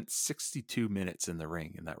 He spent 62 minutes in the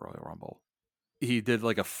ring in that Royal Rumble. He did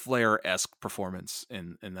like a Flair-esque performance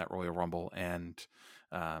in that Royal Rumble, and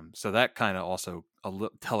so that kind of also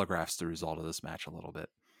telegraphs the result of this match a little bit.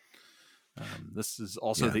 This is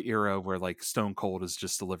also the era where like Stone Cold is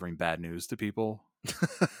just delivering bad news to people.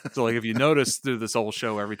 So like if you notice through this whole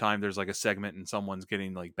show, every time there's like a segment and someone's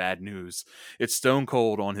getting like bad news, it's Stone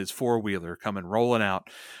Cold on his 4-wheeler coming rolling out,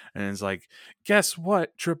 and it's like, guess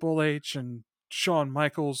what, Triple H and Shawn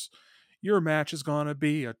Michaels, your match is gonna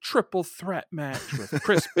be a triple threat match with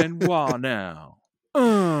Chris Benoit now.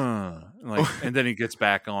 And then he gets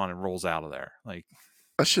back on and rolls out of there. Like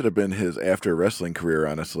that should have been his after wrestling career,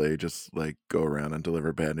 honestly. Just like go around and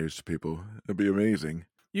deliver bad news to people. It'd be amazing.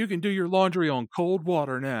 You can do your laundry on cold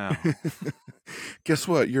water now. Guess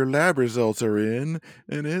what? Your lab results are in,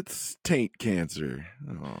 and it's taint cancer.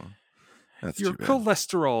 Oh, that's your too bad.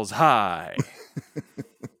 Cholesterol's high.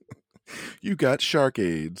 You got shark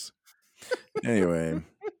AIDS. Anyway,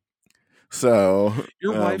 so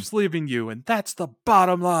your wife's leaving you, and that's the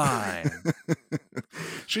bottom line.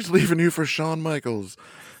 She's leaving you for Shawn Michaels.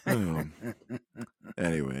 Anyway,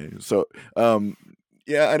 so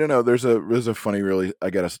I don't know. There's a funny, really.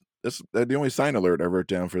 The only sign alert I wrote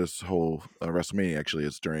down for this whole WrestleMania actually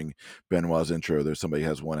is during Benoit's intro. There's somebody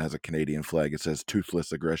has a Canadian flag. It says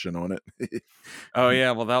 "Toothless Aggression" on it. Oh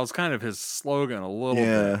yeah, well that was kind of his slogan a little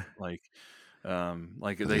bit. Like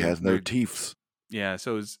he has no teeths. Yeah,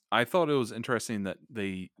 so I thought it was interesting that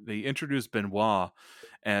they introduced Benoit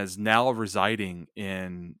as now residing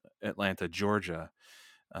in Atlanta, Georgia,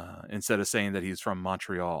 instead of saying that he's from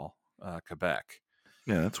Montreal, Quebec.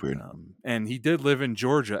 Yeah, that's weird. And he did live in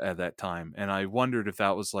Georgia at that time, and I wondered if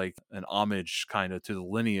that was like an homage kind of to the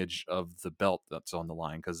lineage of the belt that's on the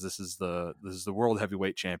line, because this is the World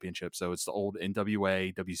Heavyweight Championship, so it's the old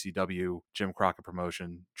NWA, WCW, Jim Crockett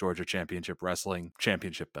promotion, Georgia Championship Wrestling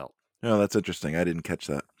Championship belt. Oh, that's interesting. I didn't catch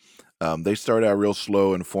that. They start out real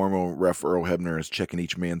slow and formal. Ref Earl Hebner is checking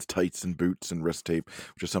each man's tights and boots and wrist tape,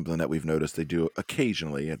 which is something that we've noticed they do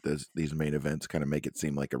occasionally at these main events, kind of make it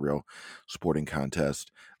seem like a real sporting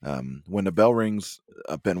contest. When the bell rings,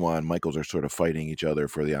 Benoit and Michaels are sort of fighting each other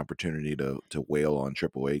for the opportunity to wail on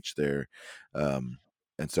Triple H there. Um,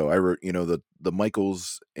 and so the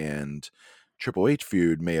Michaels and Triple H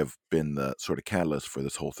feud may have been the sort of catalyst for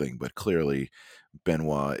this whole thing, but clearly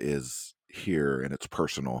Benoit is here and it's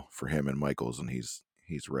personal for him and Michaels, and he's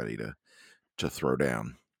ready to throw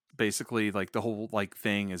down. Basically, like the whole like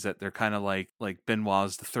thing is that they're kind of like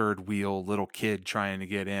Benoit's the third wheel little kid trying to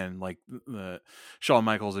get in. Like the Shawn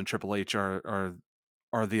Michaels and Triple H are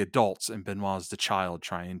the adults, and Benoit's the child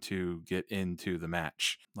trying to get into the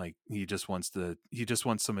match. Like he just wants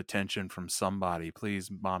some attention from somebody.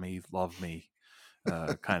 Please, mommy, love me,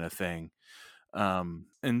 kind of thing.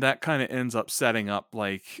 And that kind of ends up setting up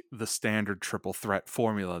like the standard triple threat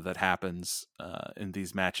formula that happens in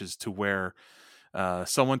these matches, to where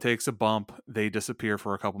someone takes a bump, they disappear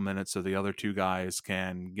for a couple minutes so the other two guys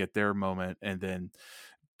can get their moment, and then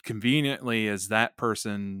conveniently, as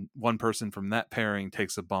one person from that pairing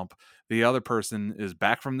takes a bump, the other person is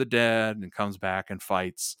back from the dead and comes back and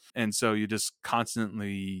fights. And so you just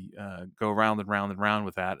constantly go round and round and round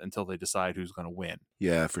with that until they decide who's going to win.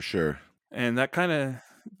 Yeah, for sure. And that kind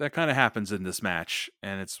of happens in this match,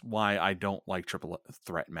 and it's why I don't like triple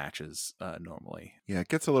threat matches normally. Yeah, it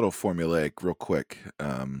gets a little formulaic real quick.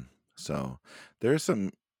 So there's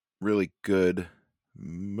some really good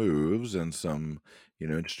moves and some,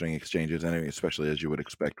 interesting exchanges. Anyway, especially as you would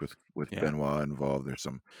expect with Yeah. Benoit involved. There's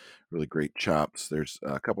some really great chops. There's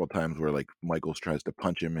a couple of times where like Michaels tries to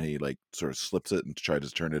punch him and he like sort of slips it and tries to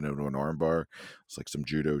turn it into an armbar. It's like some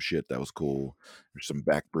judo shit. That was cool. There's some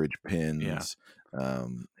back bridge Yeah. pins.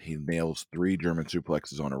 He nails 3 German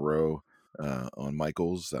suplexes on a row on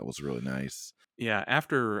Michaels. That was really nice. Yeah,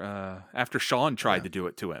 after Shawn tried Yeah. to do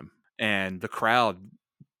it to him, and the crowd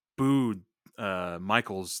booed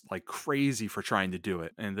Michaels like crazy for trying to do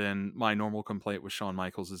it. And then my normal complaint with Shawn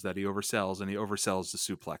Michaels is that he oversells, and he oversells the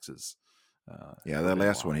suplexes Yeah, for that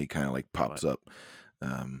last Benoit. one he kind of like pops But up.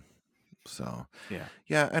 Um, so yeah,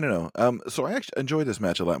 yeah, I don't know. So I actually enjoyed this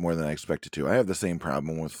match a lot more than I expected to. I have the same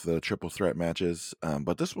problem with the triple threat matches,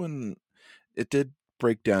 but this one it did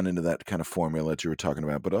break down into that kind of formula that you were talking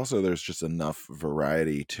about. But also, there's just enough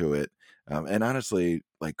variety to it. And honestly,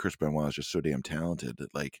 like Chris Benoit is just so damn talented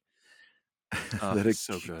that like that he's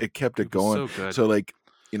so good. it kept it It was going. so good. So like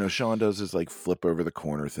Sean does his like flip over the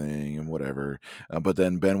corner thing and whatever, but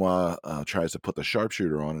then Benoit tries to put the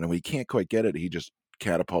sharpshooter on, and when he can't quite get it, he just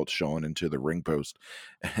catapults Sean into the ring post,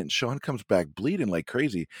 and Sean comes back bleeding like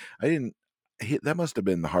crazy. I didn't. That must have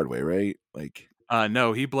been the hard way, right? Like,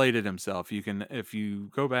 No, he bladed himself. You can, if you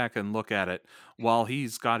go back and look at it, while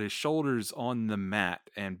he's got his shoulders on the mat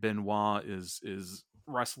and Benoit is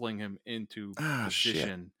wrestling him into ah, shit,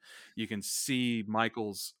 position, you can see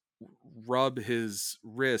Michaels rub his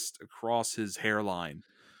wrist across his hairline,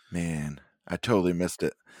 man, I totally missed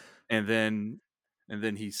it. and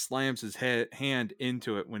then he slams his hand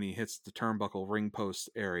into it when he hits the turnbuckle ring post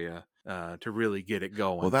area to really get it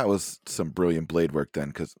Well, going. that was some brilliant blade work then,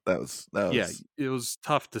 because that Yeah, was it was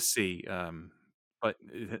tough to see, but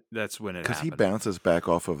that's when it because he happened. bounces back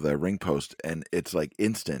off of the ring post and it's like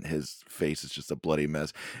instant. His face is just a bloody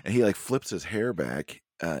mess, and he like flips his hair back,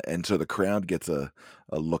 and so the crowd gets a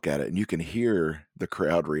look at it, and you can hear the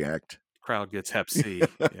crowd react. Crowd gets Hep C.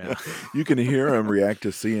 Yeah. You can hear him react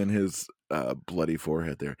to seeing his bloody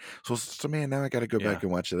forehead there. So man, now I got to go back Yeah.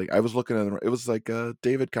 and watch it. Like, I was looking at it was like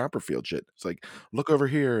David Copperfield shit. It's like look over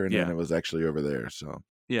here, and then Yeah. it was actually over there. So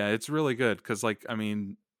Yeah, it's really good because, like, I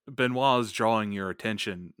mean, Benoit is drawing your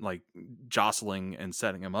attention, like, jostling and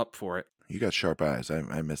setting him up for it. you got sharp eyes.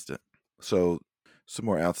 I missed it. So some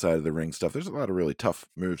more outside of the ring stuff. There's a lot of really tough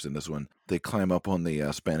moves in this one. They climb up on the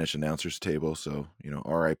Spanish announcers table. So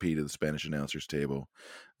R.I.P. to the Spanish announcers table.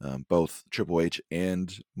 Both Triple H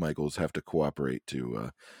and Michaels have to cooperate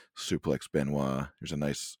to suplex Benoit. There's a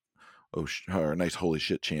nice or a nice holy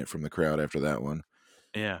shit chant from the crowd after that one.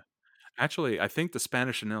 Yeah. Actually, I think the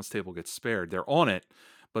Spanish announce table gets spared. They're on it,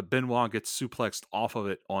 but Benoit gets suplexed off of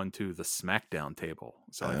it onto the SmackDown table.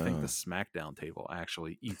 So I think the Oh, SmackDown table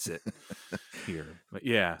actually eats it here. But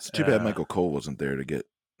yeah, it's too bad Michael Cole wasn't there to get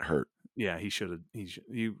hurt. yeah, he should have. He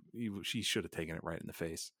should have taken it right in the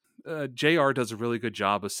face. JR does a really good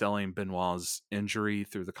job of selling Benoit's injury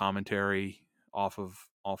through the commentary off of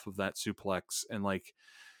that suplex, and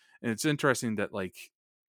it's interesting that like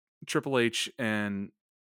Triple H and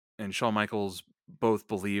Shawn Michaels both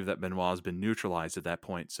believe that Benoit has been neutralized at that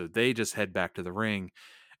point, so they just head back to the ring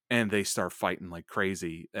and they start fighting like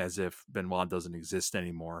crazy as if Benoit doesn't exist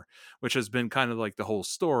anymore, which has been kind of like the whole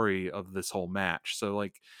story of this whole match. So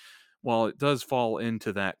like while it does fall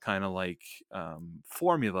into that kind of like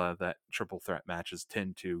formula that triple threat matches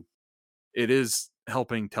tend to, it is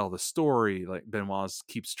helping tell the story. Like Benoit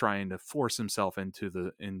keeps trying to force himself into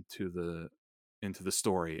the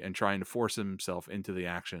story and trying to force himself into the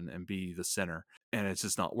action and be the center, and it's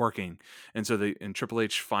just not working. And so Triple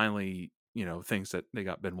H finally, thinks that they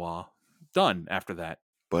got Benoit done after that.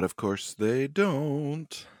 But of course they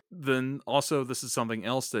don't. Then also this is something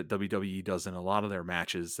else that WWE does in a lot of their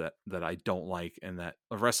matches that I don't like, and that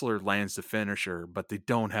a wrestler lands the finisher, but they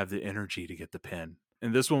don't have the energy to get the pin.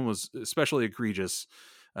 And this one was especially egregious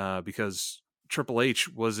because Triple H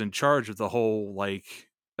was in charge of the whole like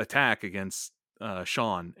attack against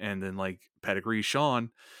Shawn, and then like pedigree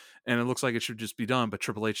Shawn, and it looks like it should just be done, but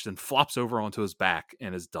Triple H then flops over onto his back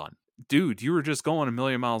and is done. Dude, you were just going a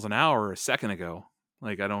million miles an hour a second ago.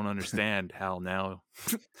 Like, I don't understand how now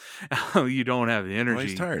how you don't have the Well,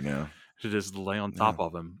 he's energy tired now. to just lay on Yeah. top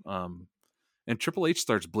of him. And Triple H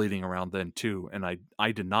starts bleeding around then too, and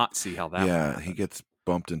I did not see how that one Yeah, he happened. gets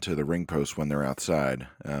bumped into the ring post when they're outside,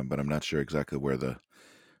 but I'm not sure exactly where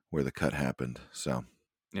the cut happened. So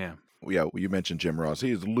Yeah. yeah, you mentioned Jim Ross.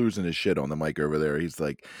 He's losing his shit on the mic over there. He's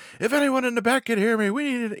like, "If anyone in the back can hear me, we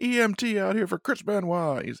need an EMT out here for Chris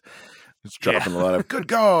Benoit." He's Yeah. dropping a lot of good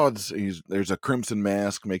gods. There's a Crimson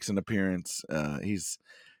Mask makes an appearance.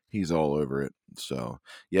 He's all over it. So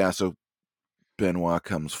yeah, so Benoit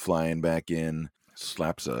comes flying back in,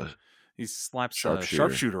 slaps a He slaps a sharpshooter.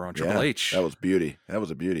 sharpshooter on Triple Yeah, that H. was beauty. That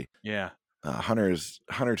was a beauty. Yeah. Hunter's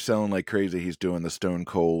selling like crazy. He's doing the Stone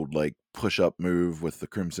Cold like push up move with the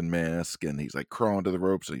Crimson Mask, and he's like crawling to the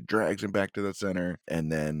ropes. So he drags him back to the center,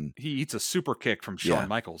 and then He eats a super kick from Shawn yeah,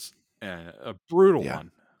 Michaels. A brutal yeah,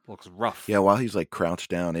 one. Looks rough. yeah. While he's like crouched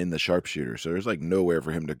down in the sharpshooter, so there's like nowhere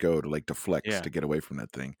for him to go to like deflect Yeah. to get away from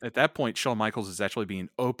that thing. At that point, Shawn Michaels is actually being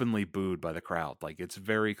openly booed by the crowd. Like, it's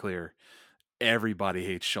very clear everybody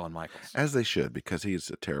hates Shawn Michaels. As they should, because he's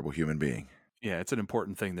a terrible human being. Yeah, it's an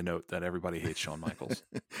important thing to note that everybody hates Shawn Michaels.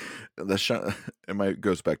 the Sha-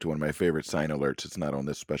 goes back to one of my favorite sign alerts. It's not on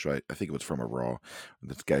this special. I think it was from a Raw.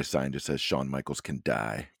 This guy's sign just says Shawn Michaels can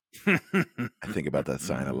die. I think about that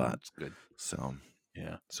sign a lot. It's good. So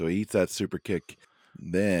Yeah. so he eats that super kick.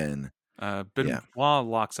 Then Benoit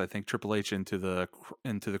locks, I think, Triple H into the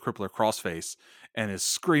crippler crossface and is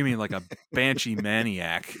screaming like a banshee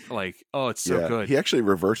maniac. Like, oh, it's so yeah, good. he actually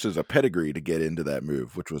reverses a pedigree to get into that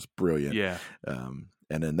move, which was brilliant. Yeah.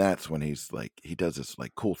 And then that's when he does this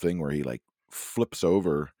like cool thing where he like flips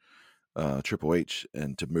over Triple H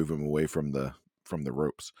and to move him away from the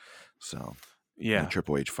ropes. So and then Yeah.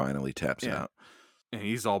 Triple H finally taps Yeah. out. And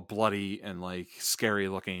he's all bloody and like scary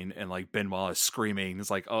looking, and like Benoit is screaming. It's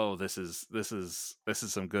like, oh, this is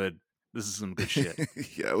some good shit.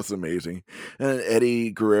 Yeah, it was amazing. And then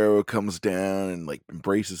Eddie Guerrero comes down and like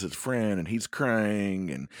embraces his friend, and he's crying,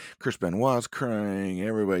 and Chris Benoit's crying,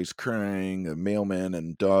 everybody's crying. The mailman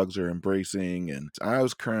and dogs are embracing, and I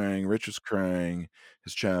was crying, Rich was crying,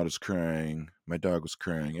 his child was crying, my dog was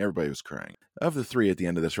crying, everybody was crying. Of the three at the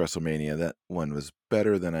end of this WrestleMania, that one was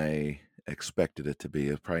better than I expected it to be.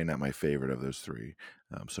 It's probably not my favorite of those three.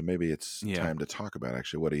 So maybe it's Yeah. time to talk about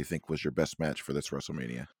actually what do you think was your best match for this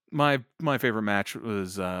WrestleMania? My favorite match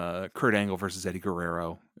was Kurt Angle versus Eddie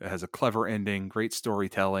Guerrero. It has a clever ending, great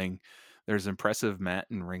storytelling. There's impressive mat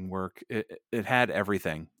and ring work. It had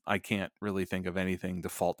everything. I can't really think of anything to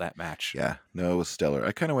fault that match. Yeah, no, it was stellar.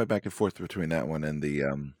 I kind of went back and forth between that one and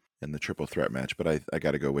the triple threat match, but I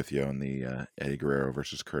got to go with you on the Eddie Guerrero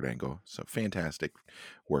versus Kurt Angle. So fantastic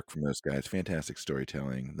work from those guys. Fantastic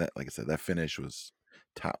storytelling. That, like I said, that finish was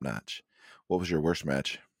top notch. What was your worst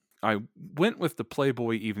match? I went with the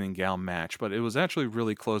Playboy Evening Gown match, but it was actually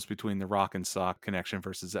really close between the Rock and Sock Connection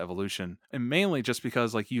versus Evolution. And mainly just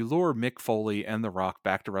because like you lure Mick Foley and The Rock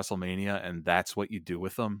back to WrestleMania and that's what you do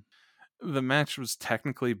with them. The match was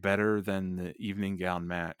technically better than the Evening Gown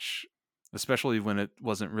match, especially when it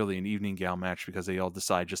wasn't really an Evening Gown match because they all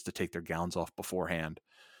decide just to take their gowns off beforehand.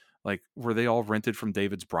 Like, were they all rented from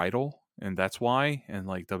David's Bridal? And that's why? And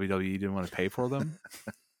like WWE didn't want to pay for them?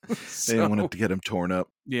 They didn't want So to get him torn up.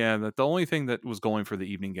 yeah, the only thing that was going for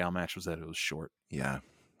the evening gown match was that it was short. Yeah,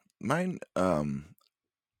 mine. I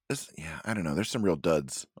don't know. There's some real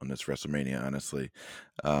duds on this WrestleMania. Honestly,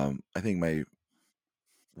 I think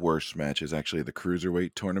worst match is actually the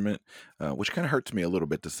cruiserweight tournament, which kind of hurts me a little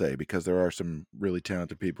bit to say because there are some really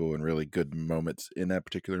talented people and really good moments in that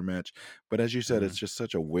particular match. But as you said, it's Mm. just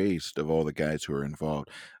such a waste of all the guys who are involved.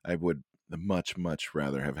 I would much, much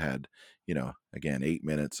rather have had, again, 8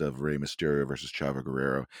 minutes of Rey Mysterio versus Chavo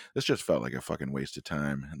Guerrero. This just felt like a fucking waste of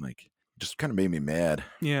time and like just kind of made me mad.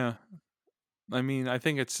 Yeah. I mean, I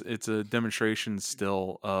think it's a demonstration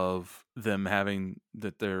still of them having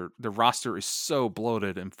that their roster is so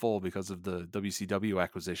bloated and full because of the WCW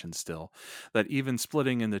acquisition still that even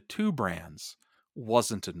splitting into two brands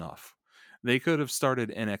wasn't enough. They could have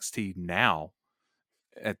started NXT now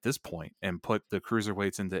at this point and put the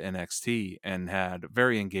cruiserweights into NXT and had a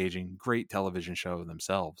very engaging, great television show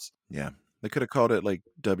themselves. Yeah. They could have called it like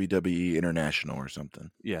WWE International or something.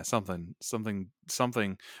 Yeah, something.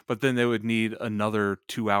 But then they would need another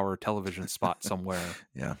 2-hour television spot somewhere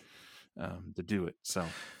Yeah. to do it. So,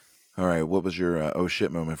 All right. What was your oh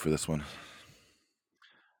shit moment for this one?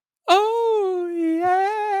 oh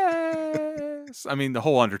yes. I mean, the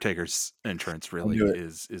whole Undertaker's entrance I knew really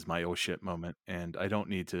it. is my oh shit moment, and I don't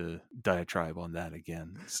need to diatribe on that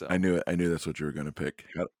again. I So, knew it. I knew that's what you were going to pick.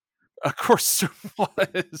 of course, there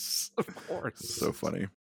was. Of So course. funny.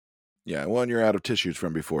 Yeah, well, and you're out of tissues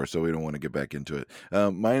from before, so we don't want to get back into it.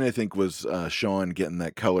 Mine, I think, was Sean getting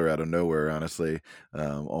that color out of nowhere, honestly,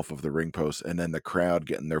 off of the ring post, and then the crowd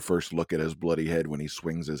getting their first look at his bloody head when he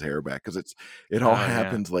swings his hair back, because it all Oh yeah,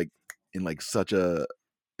 happens like in like such a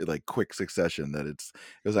like quick succession that it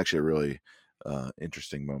was actually a really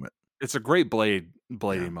interesting moment. it's a great Yeah.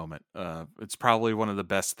 blading moment. It's probably one of the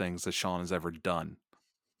best things that Sean has ever done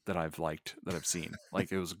that I've liked, that I've seen.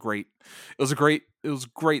 Like, it was great. It was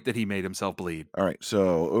great that he made himself bleed. All right.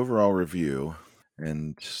 So overall review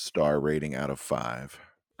and star rating out of 5.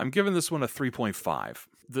 I'm giving this one a 3.5.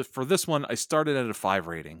 For this one, I started at a 5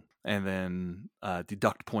 rating and then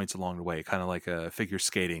deduct points along the way, kind of like a figure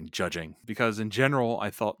skating judging. Because in general, I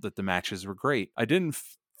thought that the matches were great. I didn't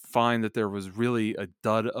find that there was really a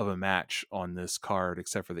dud of a match on this card,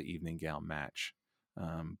 except for the evening gown match.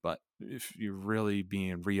 But if you're really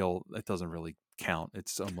being real, that doesn't really count.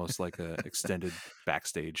 It's almost like a extended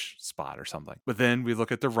backstage spot or something. But then we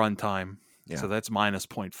look at the runtime. Yeah. So that's minus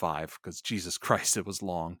 0.5 because Jesus Christ, it was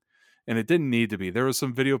long. And it didn't need to be. There was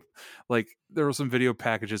some video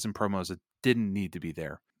packages and promos that didn't need to be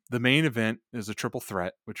there. The main event is a triple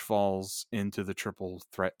threat, which falls into the triple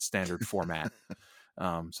threat standard format.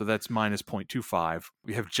 So that's minus 0.25.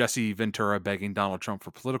 We have Jesse Ventura begging Donald Trump for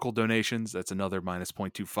political donations. That's another minus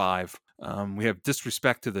 0.25. We have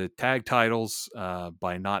disrespect to the tag titles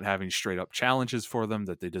by not having straight up challenges for them,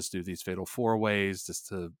 that they just do these fatal 4-ways just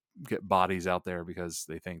to get bodies out there because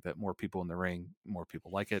they think that more people in the ring, more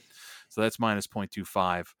people like it. So that's minus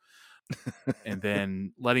 0.25. And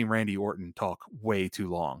then letting Randy Orton talk way too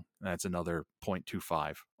long. That's another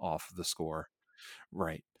 0.25 off the score.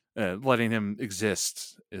 Right. Letting him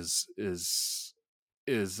exist is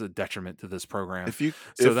a detriment to this program. If you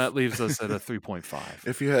So if that leaves us at a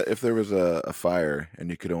 3.5. if there was a fire and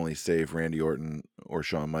you could only save Randy Orton or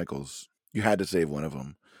Shawn Michaels, you had to save one of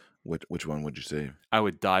them. Which one would you save? I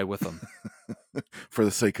would die with them. For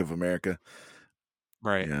the sake of America.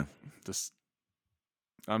 Right. Yeah. Just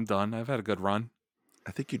I'm done. I've had a good run.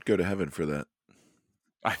 I think you'd go to heaven for that.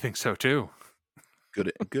 I think so too.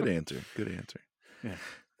 Good answer. Good answer. Yeah.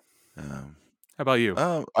 Um, How about you?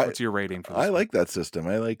 I What's your rating for I this one? like that system.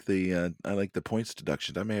 I like the points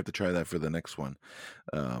deductions. I may have to try that for the next one.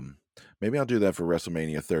 Maybe I'll do that for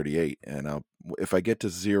WrestleMania 38, and if I get to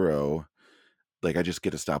 0, like I just get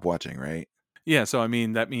to stop watching, right? Yeah, so I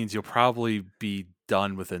mean that means you'll probably be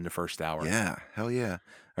done within the first hour. Yeah, hell yeah.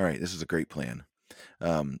 All right, this is a great plan.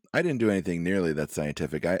 I didn't do anything nearly that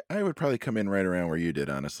scientific. I would probably come in right around where you did,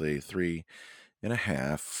 honestly.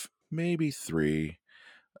 3.5, maybe 3.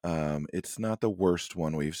 It's not the worst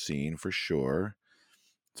one we've seen for sure.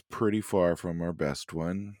 It's pretty far from our best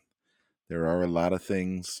one. There are a lot of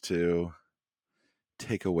things to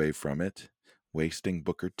take away from it. Wasting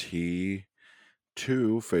Booker T,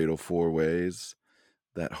 2 fatal 4-ways,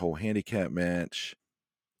 that whole handicap match.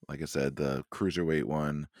 Like I said, the cruiserweight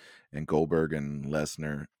one, and Goldberg and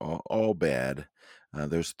Lesnar, all bad.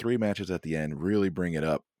 Those 3 matches at the end really bring it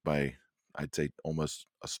up by, I'd say, almost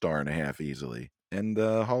a star and a half easily. And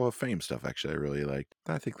Hall of Fame stuff, actually, I really liked.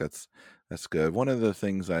 I think that's good. One of the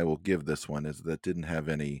things I will give this one is that didn't have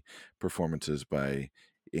any performances by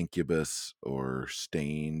Incubus or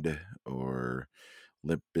Stained or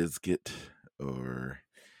Limp Bizkit or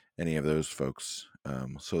any of those folks.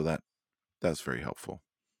 So that's very helpful.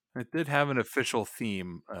 It did have an official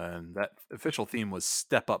theme, and that official theme was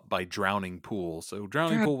 "Step Up" by Drowning Pool. So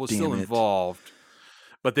Drowning God Pool was still damn it. involved,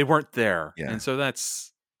 but they weren't there. Yeah. And so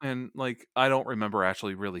that's, and like, I don't remember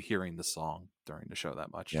actually really hearing the song during the show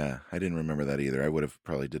that much. Yeah, I didn't remember that either. I would have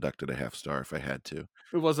probably deducted a half star if I had to.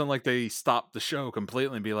 It wasn't like they stopped the show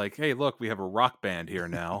completely and be like, hey, look, we have a rock band here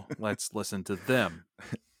now. Let's listen to them.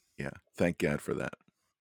 Yeah, thank God for that.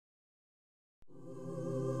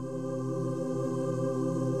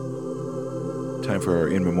 Time for our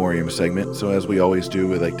in memoriam segment. So, as we always do,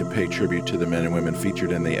 we like to pay tribute to the men and women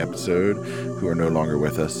featured in the episode who are no longer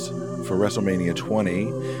with us. For WrestleMania 20,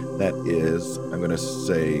 that is, I'm going to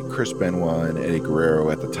say Chris Benoit and Eddie Guerrero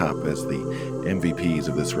at the top as the MVPs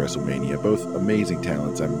of this WrestleMania. Both amazing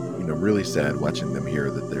talents. I'm really sad watching them here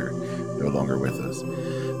that they're no longer with us.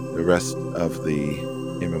 The rest of the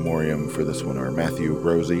in memoriam for this one are Matthew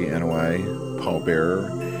Rosie, NOI, Paul Bearer,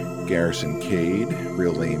 Garrison Cade,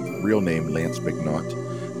 real name Lance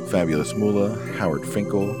McNaught, Fabulous Moolah, Howard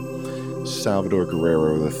Finkel, Salvador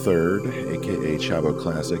Guerrero III, aka Chavo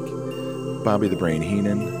Classic, Bobby the Brain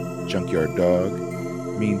Heenan, Junkyard Dog,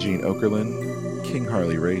 Mean Gene Okerlund, King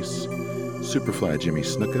Harley Race, Superfly Jimmy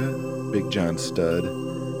Snuka, Big John Studd,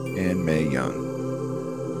 and Mae Young.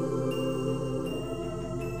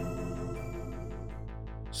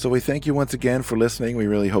 So we thank you once again for listening. We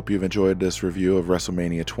really hope you've enjoyed this review of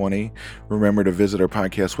WrestleMania 20. Remember to visit our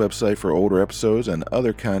podcast website for older episodes and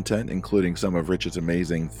other content, including some of Rich's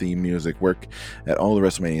amazing theme music work at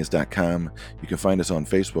allthewrestlemanias.com. You can find us on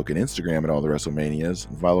Facebook and Instagram at All the WrestleManias,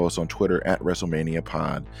 and follow us on Twitter at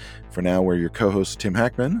WrestleManiaPod. For now, we're your co-hosts Tim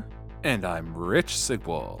Hackman. And I'm Rich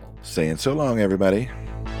Sigwald. Saying so long, everybody.